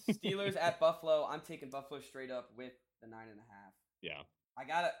 Steelers at Buffalo. I'm taking Buffalo straight up with the 9.5. Yeah. I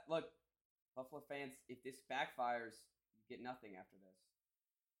gotta look, Buffalo fans. If this backfires, you get nothing after this.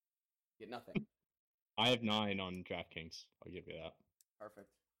 Get nothing. I have 9 on DraftKings. I'll give you that. Perfect.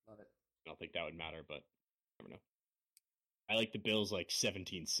 Love it. I don't think that would matter, but I never know. I like the Bills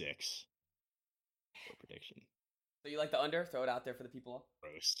 17-6. For prediction. So you like the under? Throw it out there for the people.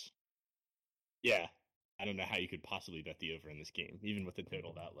 Gross. Yeah. I don't know how you could possibly bet the over in this game, even with the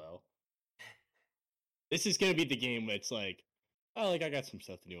total that low. This is going to be the game where it's I got some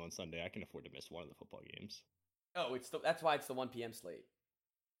stuff to do on Sunday. I can afford to miss one of the football games. Oh, that's why it's the 1 p.m. slate.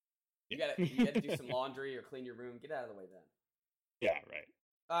 You Yeah. you gotta do some laundry or clean your room. Get out of the way then. Yeah, right.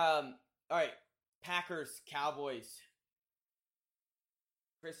 All right. Packers, Cowboys.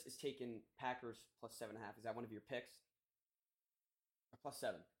 Chris is taking Packers plus 7.5. Is that one of your picks? Or plus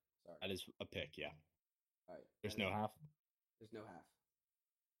 7. Sorry. That is a pick, yeah. All right. There's no half? There's no half.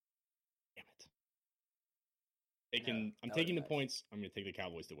 Damn it. I'm taking the points. I'm going to take the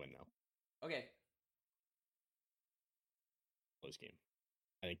Cowboys to win, though. Okay. Close game.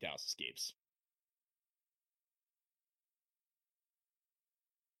 I think Dallas escapes.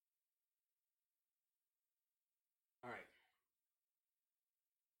 All right.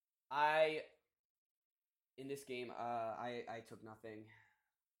 In this game, I took nothing.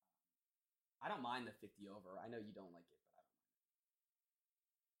 I don't mind the 50 over. I know you don't like it, but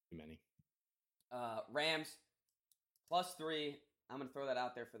I don't mind. Too many. Rams plus 3. I'm gonna throw that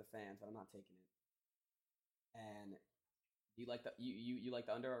out there for the fans, but I'm not taking it. And you like you like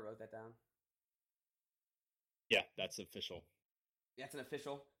the under? I wrote that down. Yeah, that's official. That's an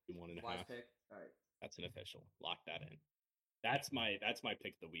official. 1.5. Last pick. All right. That's an official. Lock that in. That's my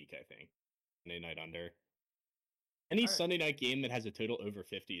pick of the week, I think. Sunday night under. Any Sunday night game that has a total over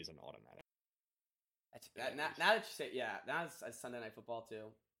 50 is an automatic. Now that you say, yeah, now it's Sunday Night Football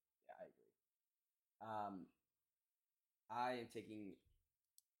too. Yeah, I agree. I am taking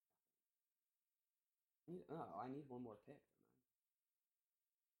I need one more pick.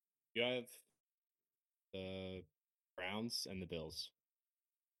 You have the Browns and the Bills.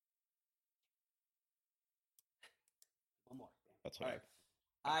 One more. That's what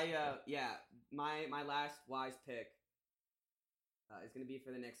All right. My last wise pick is going to be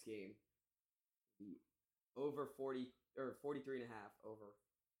for the next game. Over 40 or 43 and a half over.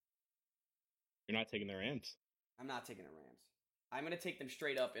 You're not taking the Rams. I'm not taking the Rams. I'm going to take them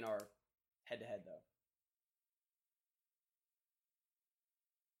straight up in our head-to-head, though.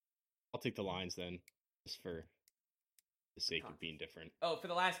 I'll take the Lions then, just for the sake of being different. Oh, for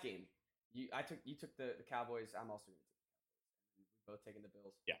the last game, you took the Cowboys. I'm also going to take the Cowboys. We're both taking the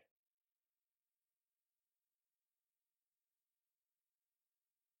Bills. Yeah.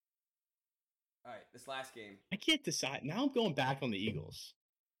 All right, this last game. I can't decide. Now I'm going back on the Eagles.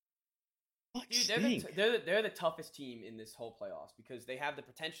 Dude, they're the toughest team in this whole playoffs because they have the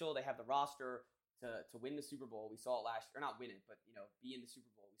potential, they have the roster to win the Super Bowl. We saw it last, or not win it, but be in the Super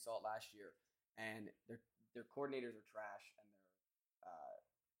Bowl. We saw it last year, and their coordinators are trash,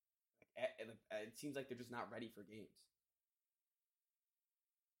 and it seems like they're just not ready for games.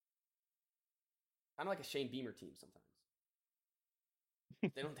 Kind of like a Shane Beamer team sometimes.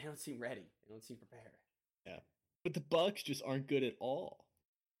 They don't seem ready. They don't seem prepared. Yeah, but the Bucks just aren't good at all.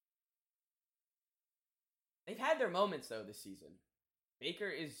 They've had their moments though this season. Baker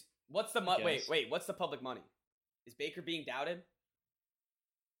is what's the wait, what's the public money? Is Baker being doubted?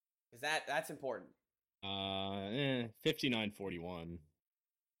 Is that's important? 59-41.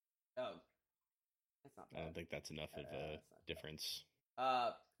 Oh, that's not bad. I don't think that's enough of a difference.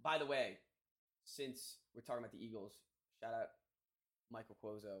 By the way, since we're talking about the Eagles, shout out Michael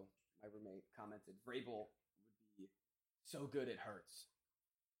Cuozo, my roommate, commented Vrabel would be so good it hurts.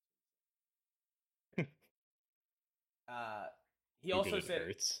 He also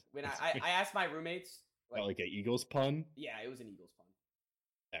said when I asked my roommates like an Eagles pun. Yeah, it was an Eagles pun.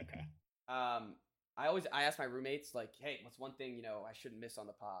 Okay. I asked my roommates like, hey, what's one thing I shouldn't miss on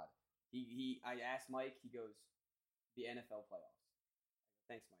the pod? I asked Mike. He goes, the NFL playoffs.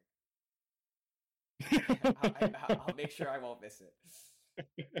 Thanks, Mike. I'll make sure I won't miss it.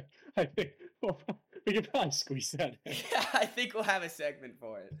 I think we could probably squeeze that in. Yeah, I think we'll have a segment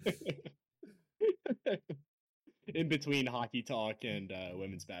for it. In between hockey talk and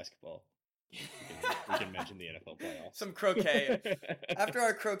women's basketball. We can mention the NFL playoffs. Some croquet. After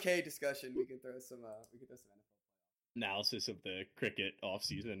our croquet discussion, we can throw some NFL playoffs. Analysis of the cricket off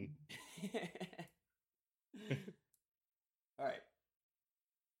season. All right.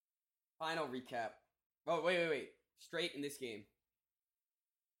 Final recap. Oh, wait. Straight in this game.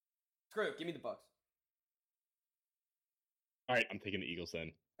 Screw it. Give me the Bucks. All right, I'm taking the Eagles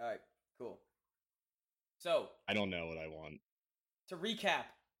then. All right, cool. So I don't know what I want. To recap,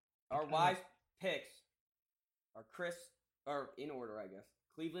 our wise picks are in order, I guess.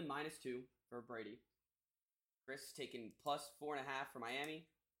 Cleveland -2 for Brady. Chris is taking +4.5 for Miami.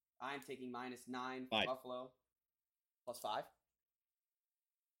 I'm taking -9 for Buffalo. +5.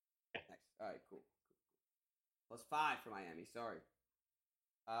 Yeah. Nice. All right, cool. +5 for Miami. Sorry.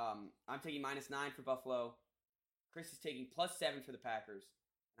 I'm taking -9 for Buffalo. Chris is taking +7 for the Packers,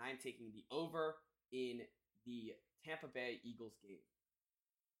 and I am taking the over in the Tampa Bay Eagles game.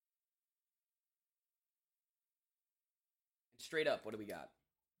 And straight up, what do we got?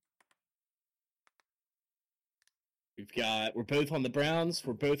 We're both on the Browns,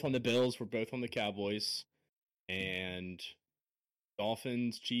 we're both on the Bills, we're both on the Cowboys, and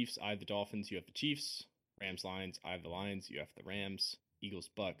Dolphins, Chiefs, I have the Dolphins, you have the Chiefs. Rams, Lions, I have the Lions, you have the Rams. Eagles,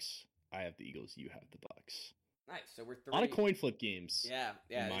 Bucks, I have the Eagles, you have the Bucks. Nice. So we're 3. A lot of coin flip games. Yeah.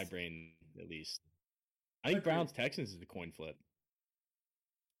 In my brain, at least. I think Browns Texans is the coin flip.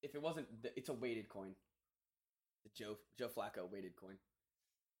 If it wasn't, it's a weighted coin. The Joe Flacco weighted coin.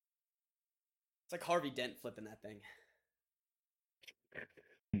 It's like Harvey Dent flipping that thing.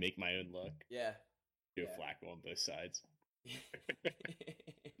 Make my own luck. Yeah. Joe Flacco on both sides.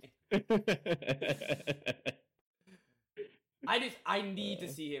 I need to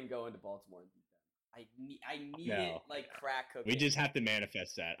see him go into Baltimore and beat them. I need it like crack cooking. We just have to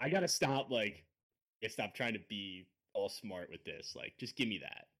manifest that. I gotta stop stop trying to be all smart with this. Like, just give me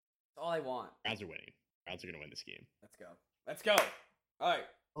that. That's all I want. Browns are winning. Browns are gonna win this game. Let's go. All right.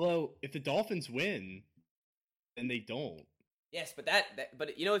 Although, if the Dolphins win, then they don't. Yes, but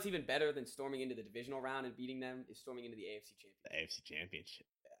but what's even better than storming into the divisional round and beating them is storming into the AFC Championship. The AFC Championship.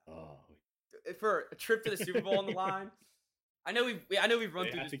 Yeah. Oh. For a trip to the Super Bowl on the line. I know we've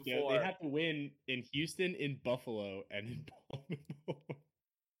run through this before. They have to win in Houston, in Buffalo, and in Baltimore.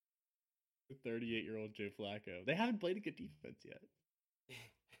 The 38-year-old Joe Flacco. They haven't played a good defense yet.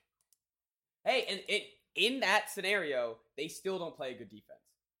 Hey, and in that scenario, they still don't play a good defense.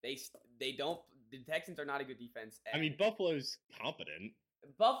 They don't. The Texans are not a good defense. I mean, Buffalo's competent.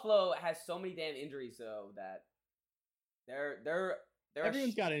 Buffalo has so many damn injuries though that they're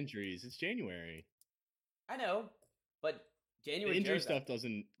Everyone's got injuries. It's January. I know, but January The injury Joe's stuff out.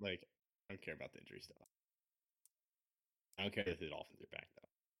 doesn't like. I don't care about the injury stuff. I don't care if the Dolphins are back though.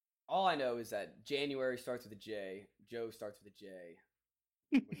 All I know is that January starts with a J. Joe starts with a J.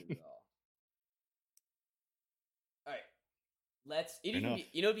 Win it all. All right, let's. It'd be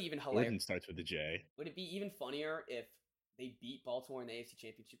even hilarious. Gordon starts with a J. Would it be even funnier if they beat Baltimore in the AFC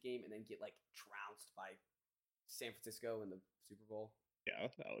Championship game and then get like trounced by San Francisco in the Super Bowl? Yeah,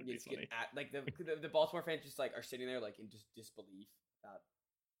 that would be funny. Like the Baltimore fans just like are sitting there like in just disbelief about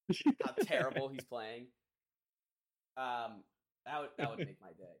how terrible he's playing. That would make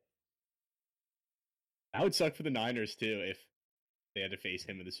my day. That would suck for the Niners too if they had to face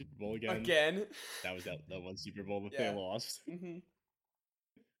him in the Super Bowl again. That was that one Super Bowl that they lost. Mm-hmm.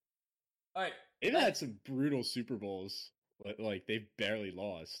 All right, they've had some brutal Super Bowls. Like they've barely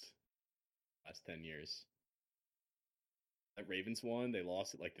lost last 10 years. That Ravens won, they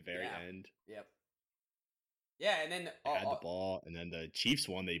lost at like the very end. Yep. Yeah, and then they had the ball, and then the Chiefs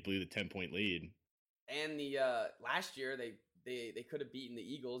won. They blew the 10-point lead. And the last year they could have beaten the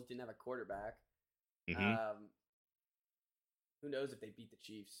Eagles. Didn't have a quarterback. Mm-hmm. Who knows if they beat the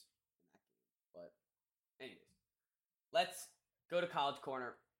Chiefs in that game? But anyways, let's go to College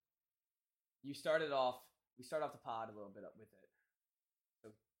Corner. We start off the pod a little bit with it. So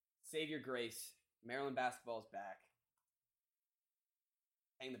save your grace. Maryland basketball is back.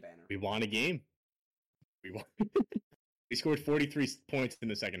 Hang the banner. We won a game. We won. We scored 43 points in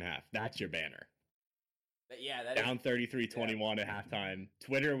the second half. That's your banner. That down 33-21 at halftime.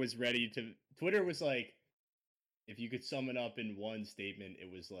 Twitter was like, if you could sum it up in one statement,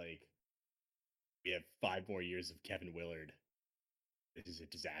 it was like, we have 5 more years of Kevin Willard. This is a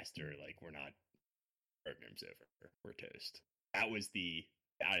disaster. Like, we're not, program's over. We're toast. That was the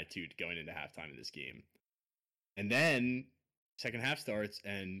attitude going into halftime of this game. And then second half starts,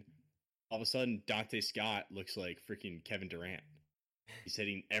 and all of a sudden, Dante Scott looks like freaking Kevin Durant. He's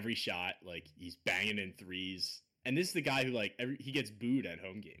hitting every shot, like he's banging in threes. And this is the guy who he gets booed at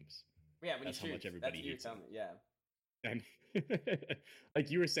home games. Yeah, when that's how much everybody hates him. Yeah. And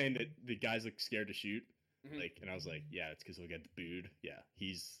like you were saying that the guys look scared to shoot. Mm-hmm. And I was like, yeah, it's because he'll get booed. Yeah,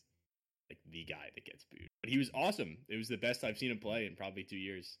 he's like the guy that gets booed. But he was awesome. It was the best I've seen him play in probably 2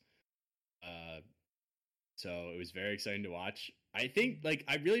 years. So it was very exciting to watch. I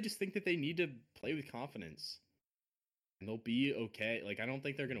really just think that they need to play with confidence. And they'll be okay. Like, I don't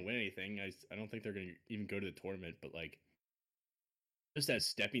think they're going to win anything. I don't think they're going to even go to the tournament. But, like, just as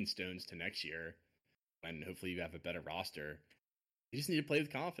stepping stones to next year, when hopefully you have a better roster, you just need to play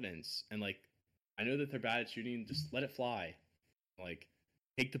with confidence. And, like, I know that they're bad at shooting. Just let it fly. Like,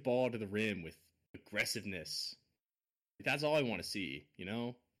 take the ball to the rim with aggressiveness. Like, that's all I want to see, you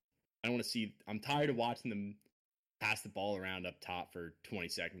know? I don't want to see... I'm tired of watching them pass the ball around up top for 20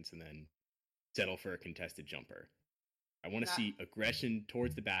 seconds and then settle for a contested jumper. I want to see aggression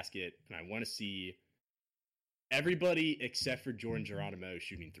towards the basket, and I want to see everybody except for Jordan Geronimo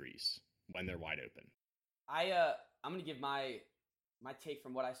shooting threes when they're wide open. I'm gonna give my take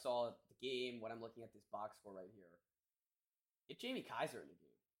from what I saw at the game, what I'm looking at this box score right here. Get Jamie Kaiser in the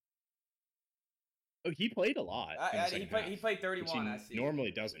game. Oh, he played a lot. He played 31. I see.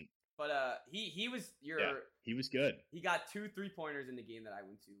 Normally doesn't. But he was he was good. He got 2 3-pointers in the game that I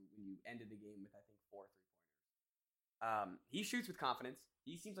went to when you ended the game with I think 4 3-pointers. He shoots with confidence.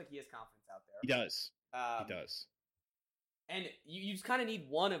 He seems like he has confidence out there. He does. He does. And you just kind of need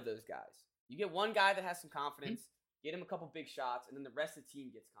one of those guys. You get one guy that has some confidence, get him a couple big shots, and then the rest of the team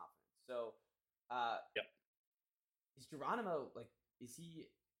gets confidence. So, yep. Is Geronimo, is he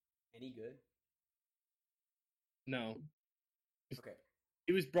any good? No. Okay.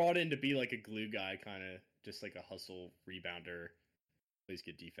 He was brought in to be like a glue guy, kind of just like a hustle rebounder. Plays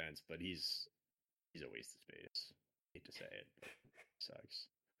good defense, but he's a waste of space. I hate to say it, but it sucks.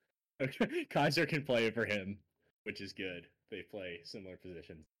 Okay. Kaiser can play for him, which is good. They play similar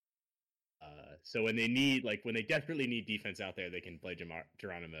positions. So when they desperately need defense out there, they can play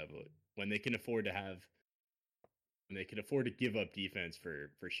Geronimo. But when they can afford to give up defense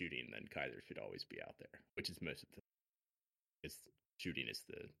for shooting, then Kaiser should always be out there, which is most of the. Shooting is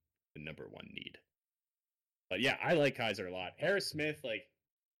the number one need. But yeah, I like Kaiser a lot. Harris Smith,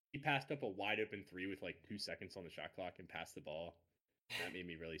 he passed up a wide open 3 with 2 seconds on the shot clock and passed the ball. That made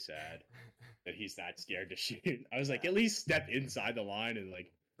me really sad that he's that scared to shoot. I was like, at least step inside the line and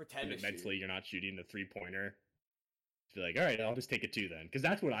pretend mentally you're not shooting the 3-pointer. be like, all right, I'll just take a 2 then, because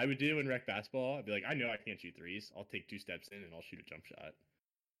that's what I would do in rec basketball. I'd be like, I know I can't shoot threes. I'll take 2 steps in and I'll shoot a jump shot,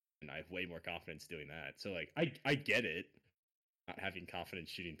 and I have way more confidence doing that. So like, I get it, not having confidence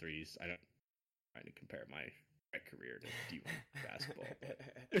shooting threes. I don't trying to compare my rec career to D1 basketball,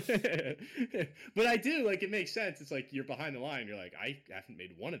 but I do, like, it makes sense. It's like you're behind the line. You're like, I haven't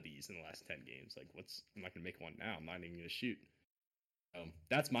made one of these in the last 10 games. Like, I'm not gonna make one now. I'm not even gonna shoot.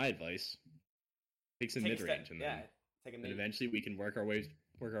 That's my advice. Take some mid range, and then and eventually we can work our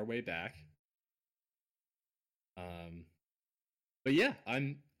way back. But yeah,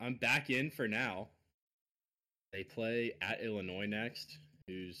 I'm back in for now. They play at Illinois next,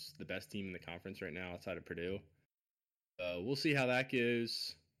 who's the best team in the conference right now outside of Purdue. We'll see how that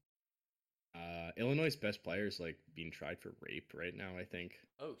goes. Illinois' best player is like being tried for rape right now, I think.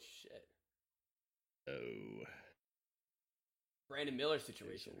 Oh shit. So Brandon Miller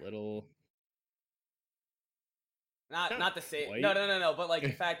situation. A little. Not the same. No. But like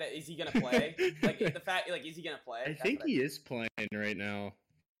the fact that is he gonna play? Like the fact, like is he gonna play? I think he is playing right now.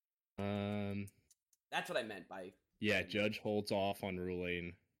 That's what I meant by. Yeah, judge holds off on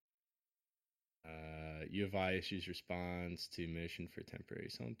ruling. U of I issues response to motion for temporary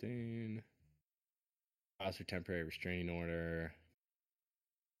something. Files for temporary restraining order.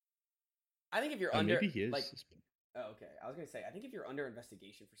 I think if you're under, maybe he is like, oh, okay. I was gonna say, I think if you're under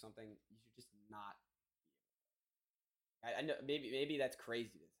investigation for something, you should just not. I know maybe that's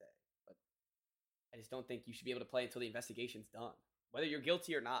crazy to say, but I just don't think you should be able to play until the investigation's done, whether you're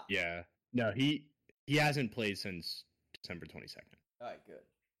guilty or not. Yeah. No, he hasn't played since December 22nd. All right, good.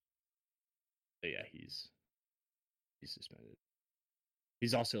 But yeah, he's suspended.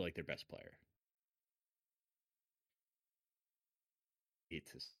 He's also like their best player.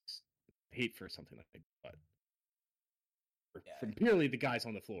 Hate for something like that, but from purely the guys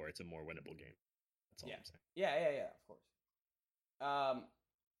on the floor, it's a more winnable game. That's all I'm saying. Yeah, of course. All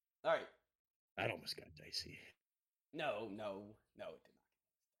right. That almost got dicey. No, it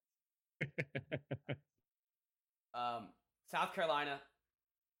did not. South Carolina,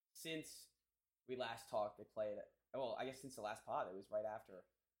 since we last talked, they played. Well, I guess since the last pod, it was right after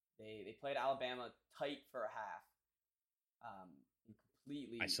they played Alabama tight for a half. And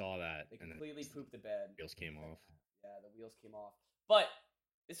completely. I saw that. They completely pooped the bed. Wheels came off. Yeah, the wheels came off. But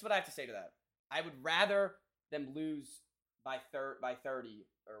this is what I have to say to that. I would rather them lose by 30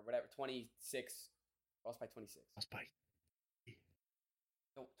 or whatever, 26, or else by 26. Lost by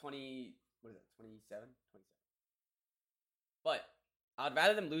 20, what is it, 27? 27. But I'd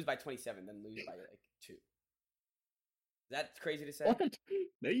rather them lose by 27 than lose by like 2. That's crazy to say. What?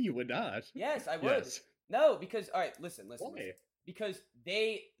 No, you would not. Yes, I would. Yes. No, because all right, listen. Why? Because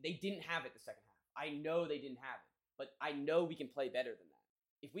they didn't have it the second half. I know they didn't have it, but I know we can play better than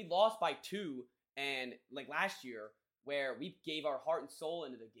that. If we lost by 2 and like last year where we gave our heart and soul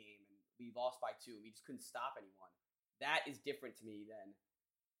into the game and we lost by 2 and we just couldn't stop anyone, that is different to me than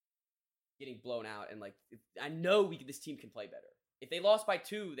getting blown out. And like I know this team can play better. If they lost by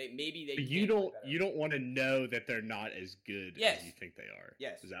 2, you don't want to know that they're not as good as you think they are.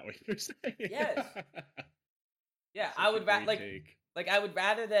 Yes. Is that what you're saying? Yes. Yeah, I would I would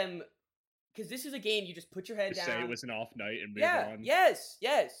rather them, because this is a game you just put your head down. Say it was an off night and move on. Yes,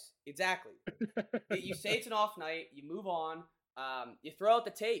 exactly. You say it's an off night, you move on. You throw out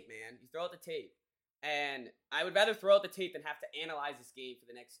the tape, man. You throw out the tape, and I would rather throw out the tape than have to analyze this game for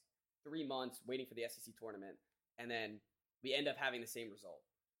the next 3 months, waiting for the SEC tournament, and then we end up having the same result.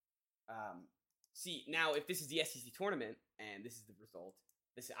 See, now if this is the SEC tournament and this is the result,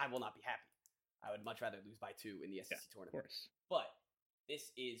 I will not be happy. I would much rather lose by 2 in the SEC tournament. Of course. But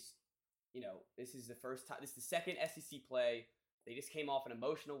this is, this is the first time. This is the second SEC play. They just came off an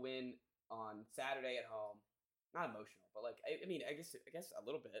emotional win on Saturday at home. Not emotional, but like I mean, I guess a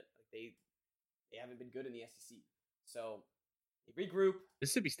little bit. Like they haven't been good in the SEC, so they regroup.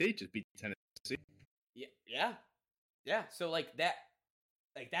 Mississippi State just beat Tennessee. Yeah. So like that,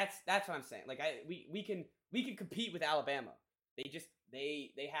 that's what I'm saying. Like we can compete with Alabama. They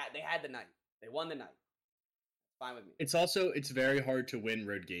had the night. They won the night. Fine with me. It's very hard to win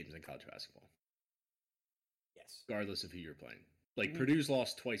road games in college basketball. Yes. Regardless of who you're playing. Like Purdue's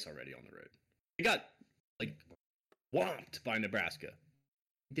lost twice already on the road. They got like whomped by Nebraska.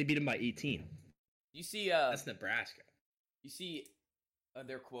 They beat them by 18. You see that's Nebraska. You see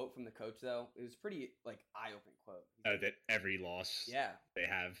their quote from the coach though. It was pretty like eye-opening quote. That every loss they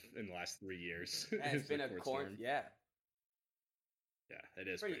have in the last 3 years. It's been a corn. Yeah. Yeah, it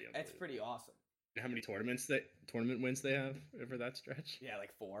is That's pretty awesome. How many tournament wins they have over that stretch? Yeah,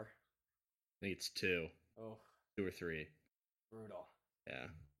 like 4. I think it's 2. Oh. 2 or 3. Brutal. Yeah.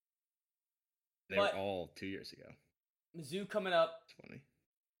 They were all 2 years ago. Mizzou coming up. It's funny.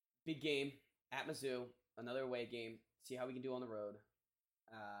 Big game at Mizzou. Another away game. See how we can do on the road.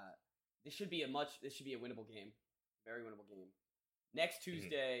 This should be a winnable game. Very winnable game. Next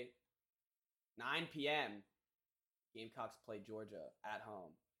Tuesday, 9 p.m. Gamecocks play Georgia at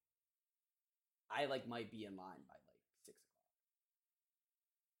home. I might be in line by 6 o'clock.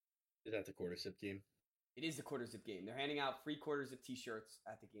 Is that the quarter sip game? It is the quarter zip game. They're handing out free quarter zip t-shirts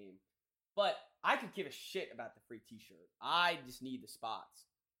at the game. But I could give a shit about the free t-shirt. I just need the spots.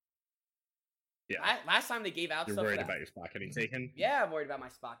 Yeah. Last time they gave out You're stuff. worried about your spot getting taken? Yeah, I'm worried about my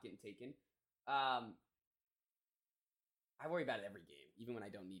spot getting taken. I worry about it every game, even when I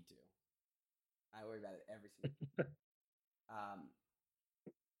don't need to. I worry about it every single game.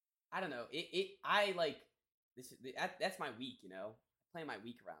 I don't know. I like this. That's my week. I plan my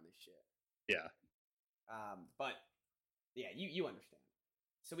week around this shit. Yeah. But yeah, you understand.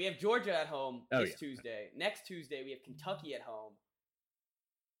 So we have Georgia at home this Tuesday. Next Tuesday we have Kentucky at home.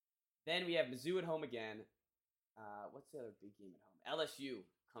 Then we have Mizzou at home again. What's the other big game at home? LSU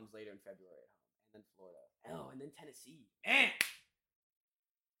comes later in February at home, and then Florida. Oh, and then Tennessee. Man,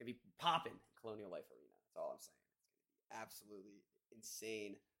 it's gonna be popping in Colonial Life Arena. That's all I'm saying. It's gonna be absolutely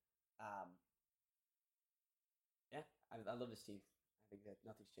insane. Yeah, I love this team. I think that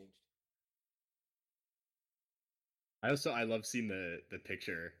nothing's changed. I love seeing the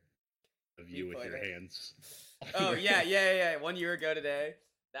picture of you with your hands. Oh yeah. 1 year ago today.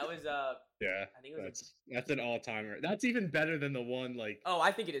 That was yeah. I think it was that's an all-timer. That's even better than the one Oh,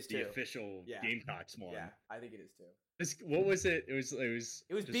 I think it is too. The official Gamecocks one. Yeah, I think it is too. What was it? It was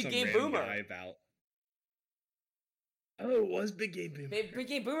Big Game Boomer. About. Oh, it was Big Game Boomer. Big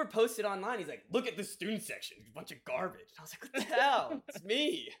Game Boomer posted online. He's like, "Look at the student section. It's a bunch of garbage." And I was like, "What the hell? It's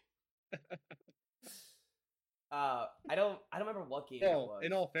me." I don't remember what game it was.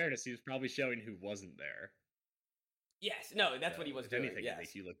 In all fairness, he was probably showing who wasn't there. Yes, no, that's what he was doing. Anything, yes. It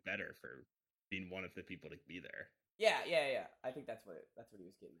makes you look better for being one of the people to be there. Yeah. I think that's what he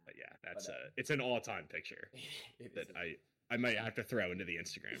was getting at. But yeah, it's an all-time picture that I might have to throw into the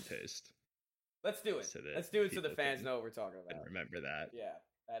Instagram post. Let's do it. Let's do it so the fans know what we're talking about. And remember that. Yeah,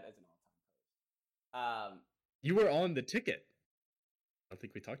 that is an all-time post. You were on the ticket. I don't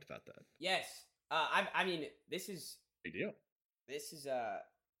think we talked about that. Yes. I mean, this is big deal. This is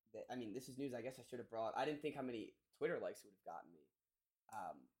this is news. I guess I should have brought. I didn't think how many Twitter likes it would have gotten me.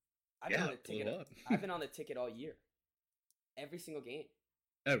 I've been on the ticket. I've been on the ticket all year. Every single game.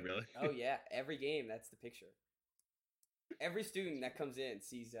 Oh really? Oh yeah, every game. That's the picture. Every student that comes in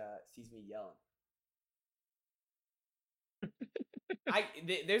sees me yelling.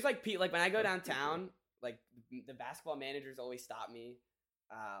 There's like when I go downtown, like the basketball managers always stop me.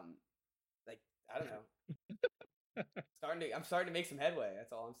 I don't know. I'm starting to make some headway.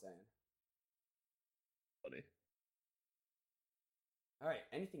 That's all I'm saying. Funny. All right.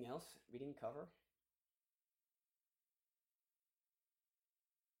 Anything else we didn't cover?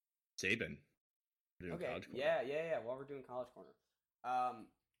 Saban. Okay. Yeah. While we're doing college corner,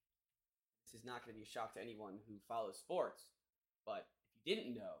 this is not going to be a shock to anyone who follows sports, but if you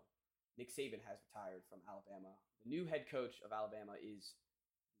didn't know, Nick Saban has retired from Alabama. The new head coach of Alabama is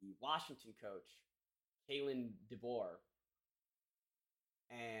the Washington coach, Kalen DeBoer.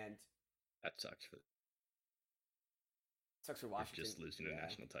 And that sucks for Washington. You're just losing a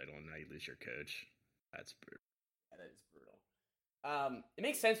national title and now you lose your coach. That's brutal. Yeah, that is brutal. It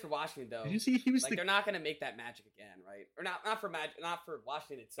makes sense for Washington though. Did you see he was they're not going to make that magic again, right? Or not for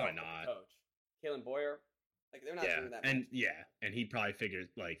Washington itself. Why not? The coach, Kalen Boyer. They're not doing that. And and he probably figured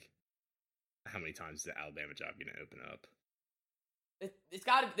how many times is the Alabama job going to open up? It's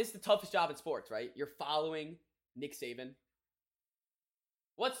got to. This is the toughest job in sports, right? You're following Nick Saban.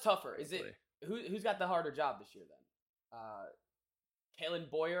 What's tougher? Is it who's got the harder job this year then? Kalen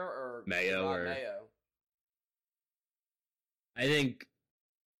Boyer or Mayo? Mayo? I think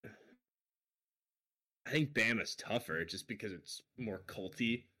Bama's tougher just because it's more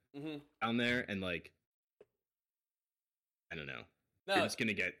culty down there, and I don't know. No, it's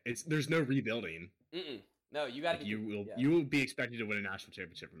gonna get. There's no rebuilding. No, you got to. You will be expected to win a national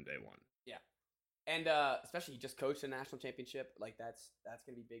championship from day one. Yeah, and especially you just coached a national championship. That's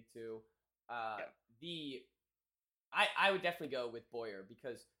gonna be big too. I would definitely go with Boyer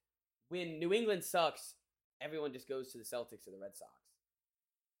because when New England sucks, everyone just goes to the Celtics or the Red Sox.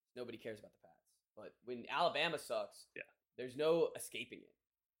 Nobody cares about the Pats. But when Alabama sucks, there's no escaping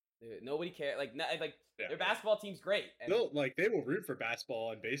it. Nobody cares. Their basketball team's great. And they will root for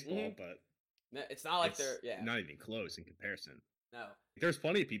basketball and baseball, but it's not like they're not even close in comparison. No, there's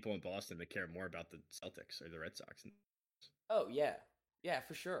plenty of people in Boston that care more about the Celtics or the Red Sox. Oh yeah,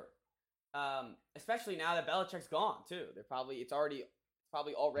 for sure. Especially now that Belichick's gone too. It's probably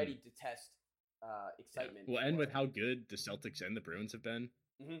already to test excitement. Well, and with how good the Celtics and the Bruins have been.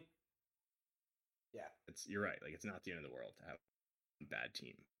 Mm-hmm. Yeah, you're right. Like, it's not the end of the world to have a bad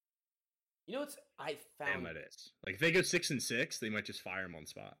team. You know what's I found? Damn, it is. Like, if they go 6-6, they might just fire him on the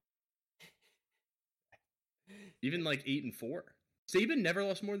spot. Even like 8-4. Saban never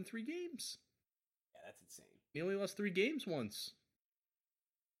lost more than 3 games. Yeah, that's insane. He only lost 3 games once.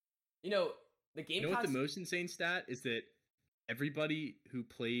 You know, the game. You know what the most insane stat is? That everybody who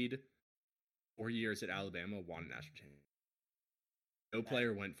played 4 years at Alabama won a national championship. No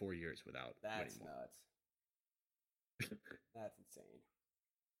player went 4 years without. That's winning nuts. That's insane.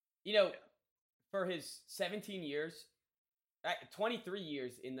 You know, for his 17 years, 23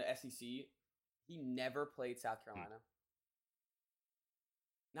 years in the SEC, he never played South Carolina.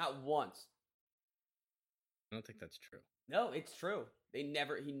 Not once. I don't think that's true. No, it's true. Nick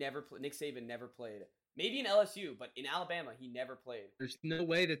Saban never played. Maybe in LSU, but in Alabama, he never played. There's no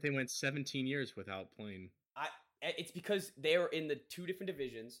way that they went 17 years without playing. It's because they're in the 2 different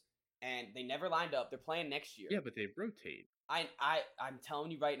divisions, and they never lined up. They're playing next year. Yeah, but they rotate. I'm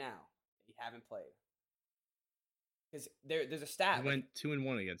telling you right now, they haven't played. Because there's a stat. They went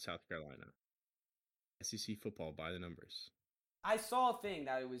 2-1 against South Carolina. SEC football by the numbers. I saw a thing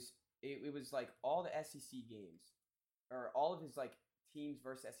that it was like all the SEC games, or all of his like teams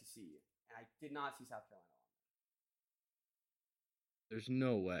versus SEC, and I did not see South Carolina on. There's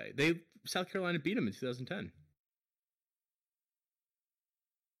no way. South Carolina beat them in 2010.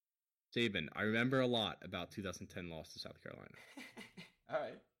 Saban, I remember a lot about 2010 loss to South Carolina. All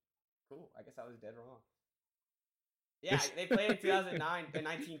right, cool. I guess I was dead wrong. Yeah, they played in 2009 and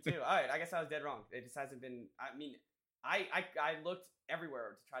 19 too. All right, I guess I was dead wrong. It just hasn't been. I mean, I looked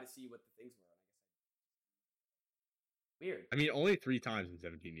everywhere to try to see what the things were. Weird. I mean, only 3 times in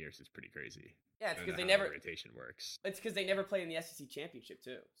 17 years is pretty crazy. Yeah, it's because they never. Rotation works. It's because they never played in the SEC championship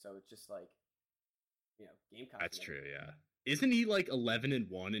too. So it's just like, game. That's true. Yeah. Isn't he like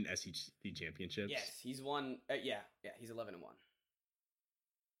 11-1 in SEC championships? Yes, he's won. Yeah, he's 11-1.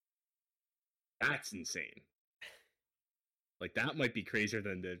 That's insane. Like, that might be crazier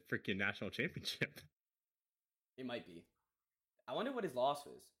than the freaking national championship. It might be. I wonder what his loss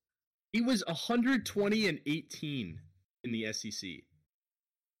was. He was 120-18 in the SEC.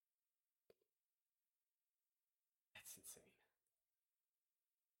 That's insane.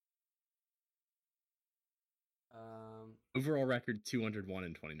 Overall record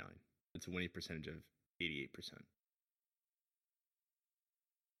 201-29. That's a winning percentage of 88%.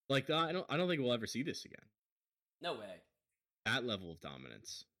 Like, I don't think we'll ever see this again. No way. That level of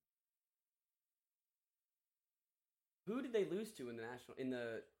dominance. Who did they lose to in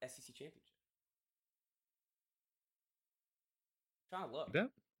the SEC championship? I'm trying to look. Yeah.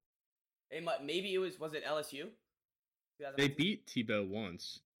 Maybe it was it LSU? They beat Tebow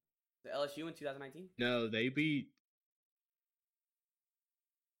once. The LSU in 2019? No, they beat.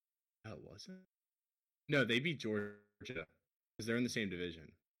 Oh, was it? No, they beat Georgia because they're in the same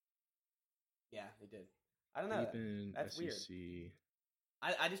division. Yeah, they did. I don't know. That's SEC. Weird.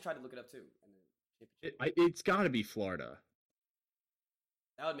 I just tried to look it up too. It's got to be Florida.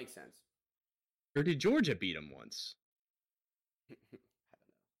 That would make sense. Or did Georgia beat them once? I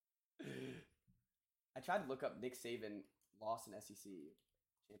don't know. I tried to look up Nick Saban lost an SEC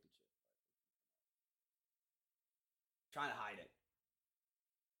championship. Trying to hide it.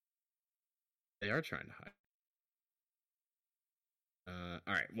 They are trying to hide.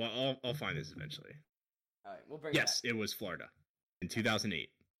 All right. Well, I'll find this eventually. All right, we'll bring. Yes, it was Florida in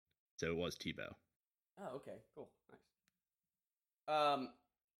 2008. So it was Tebow. Oh, okay, cool, nice.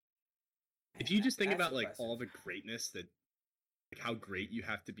 If you just think about like all the greatness that, like how great you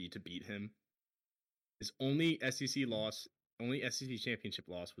have to beat him, his only SEC championship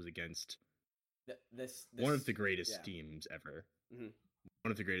loss was against one of the greatest teams ever,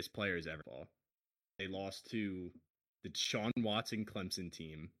 one of the greatest players ever. They lost to the Sean Watson Clemson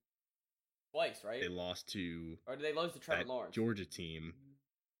team. Twice, right? They lost to. Or did they lose to Trevor Lawrence? Georgia team.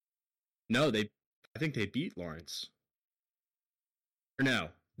 No, I think they beat Lawrence. Or no,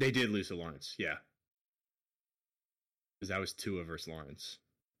 they did lose to Lawrence. Yeah, because that was Tua versus Lawrence.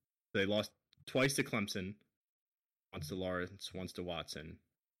 They lost twice to Clemson, once to Lawrence, once to Watson.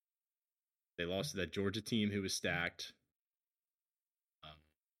 They lost to that Georgia team who was stacked.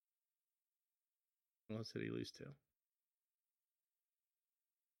 What else did he lose to?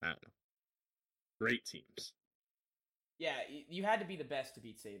 I don't know. Great teams. Yeah, you had to be the best to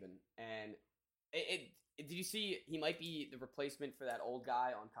beat Saban, and did you see he might be the replacement for that old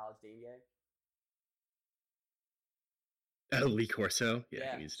guy on College Game Day? Oh, Lee Corso?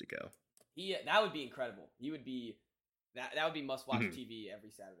 Yeah, he needs to go. That would be incredible. He would be that would be must watch Mhm. TV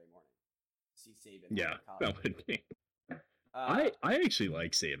every Saturday morning. See Saban. Yeah, that would be. Uh, I actually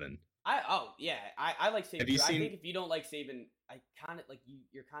like Saban. I like Saban Have you too. I seen- think if you don't like Saban, I kind of like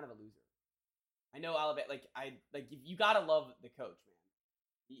you're kind of a loser. I know Alabama. You gotta love the coach,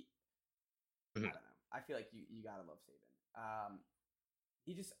 man. I Mhm. don't know. I feel like you gotta love Saban.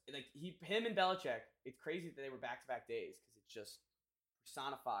 He just him and Belichick. It's crazy that they were back to back days because it's just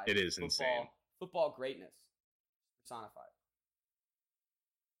personified. It is insane. Football greatness personified.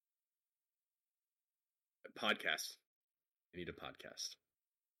 Podcast. I need a podcast.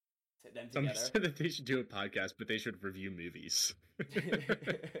 Them Somebody together. said that they should do a podcast, but they should review movies.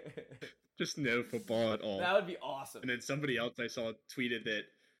 Just no football at all. That would be awesome. And then somebody else I saw tweeted that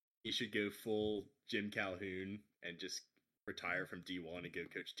he should go full Jim Calhoun and just retire from D1 and go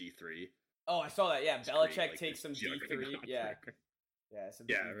coach D3. Oh, I saw that. Yeah, Just Belichick create, like, takes some this D3. juggernaut Yeah, there. yeah, some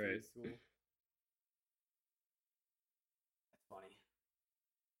Yeah, D3 right. school. That's funny.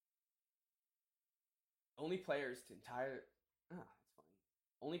 Only players to entire. Ah, that's funny.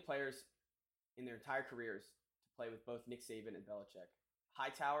 Only players in their entire careers to play with both Nick Saban and Belichick.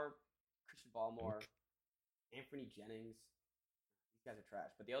 Hightower, Christian Baltimore, Anthony Jennings. These guys are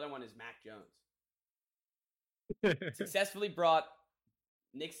trash. But the other one is Mac Jones. Successfully brought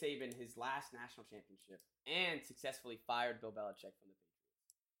Nick Saban his last national championship and successfully fired Bill Belichick from the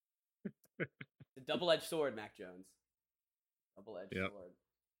Patriots. It's a double-edged sword, Mac Jones. Double-edged Yep. sword.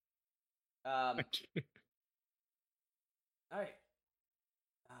 All right.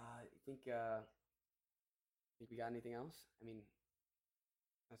 Think we got anything else? I mean,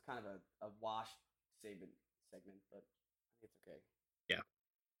 that's kind of a washed Saban segment, but I think it's okay. Yeah.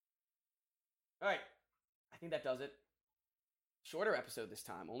 All right. I think that does it. Shorter episode this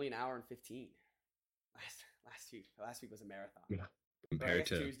time, only an hour and 15. Last week was a marathon. Yeah. Compared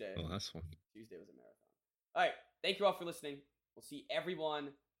to Tuesday. the last one. Tuesday was a marathon. All right. Thank you all for listening. We'll see everyone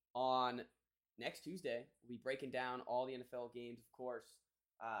on next Tuesday. We'll be breaking down all the NFL games, of course.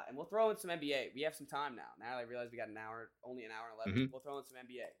 And we'll throw in some NBA. We have some time now. Now that I realize we got only an hour and 11. We'll throw in some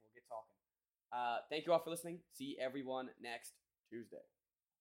NBA. We'll get talking. Thank you all for listening. See everyone next Tuesday.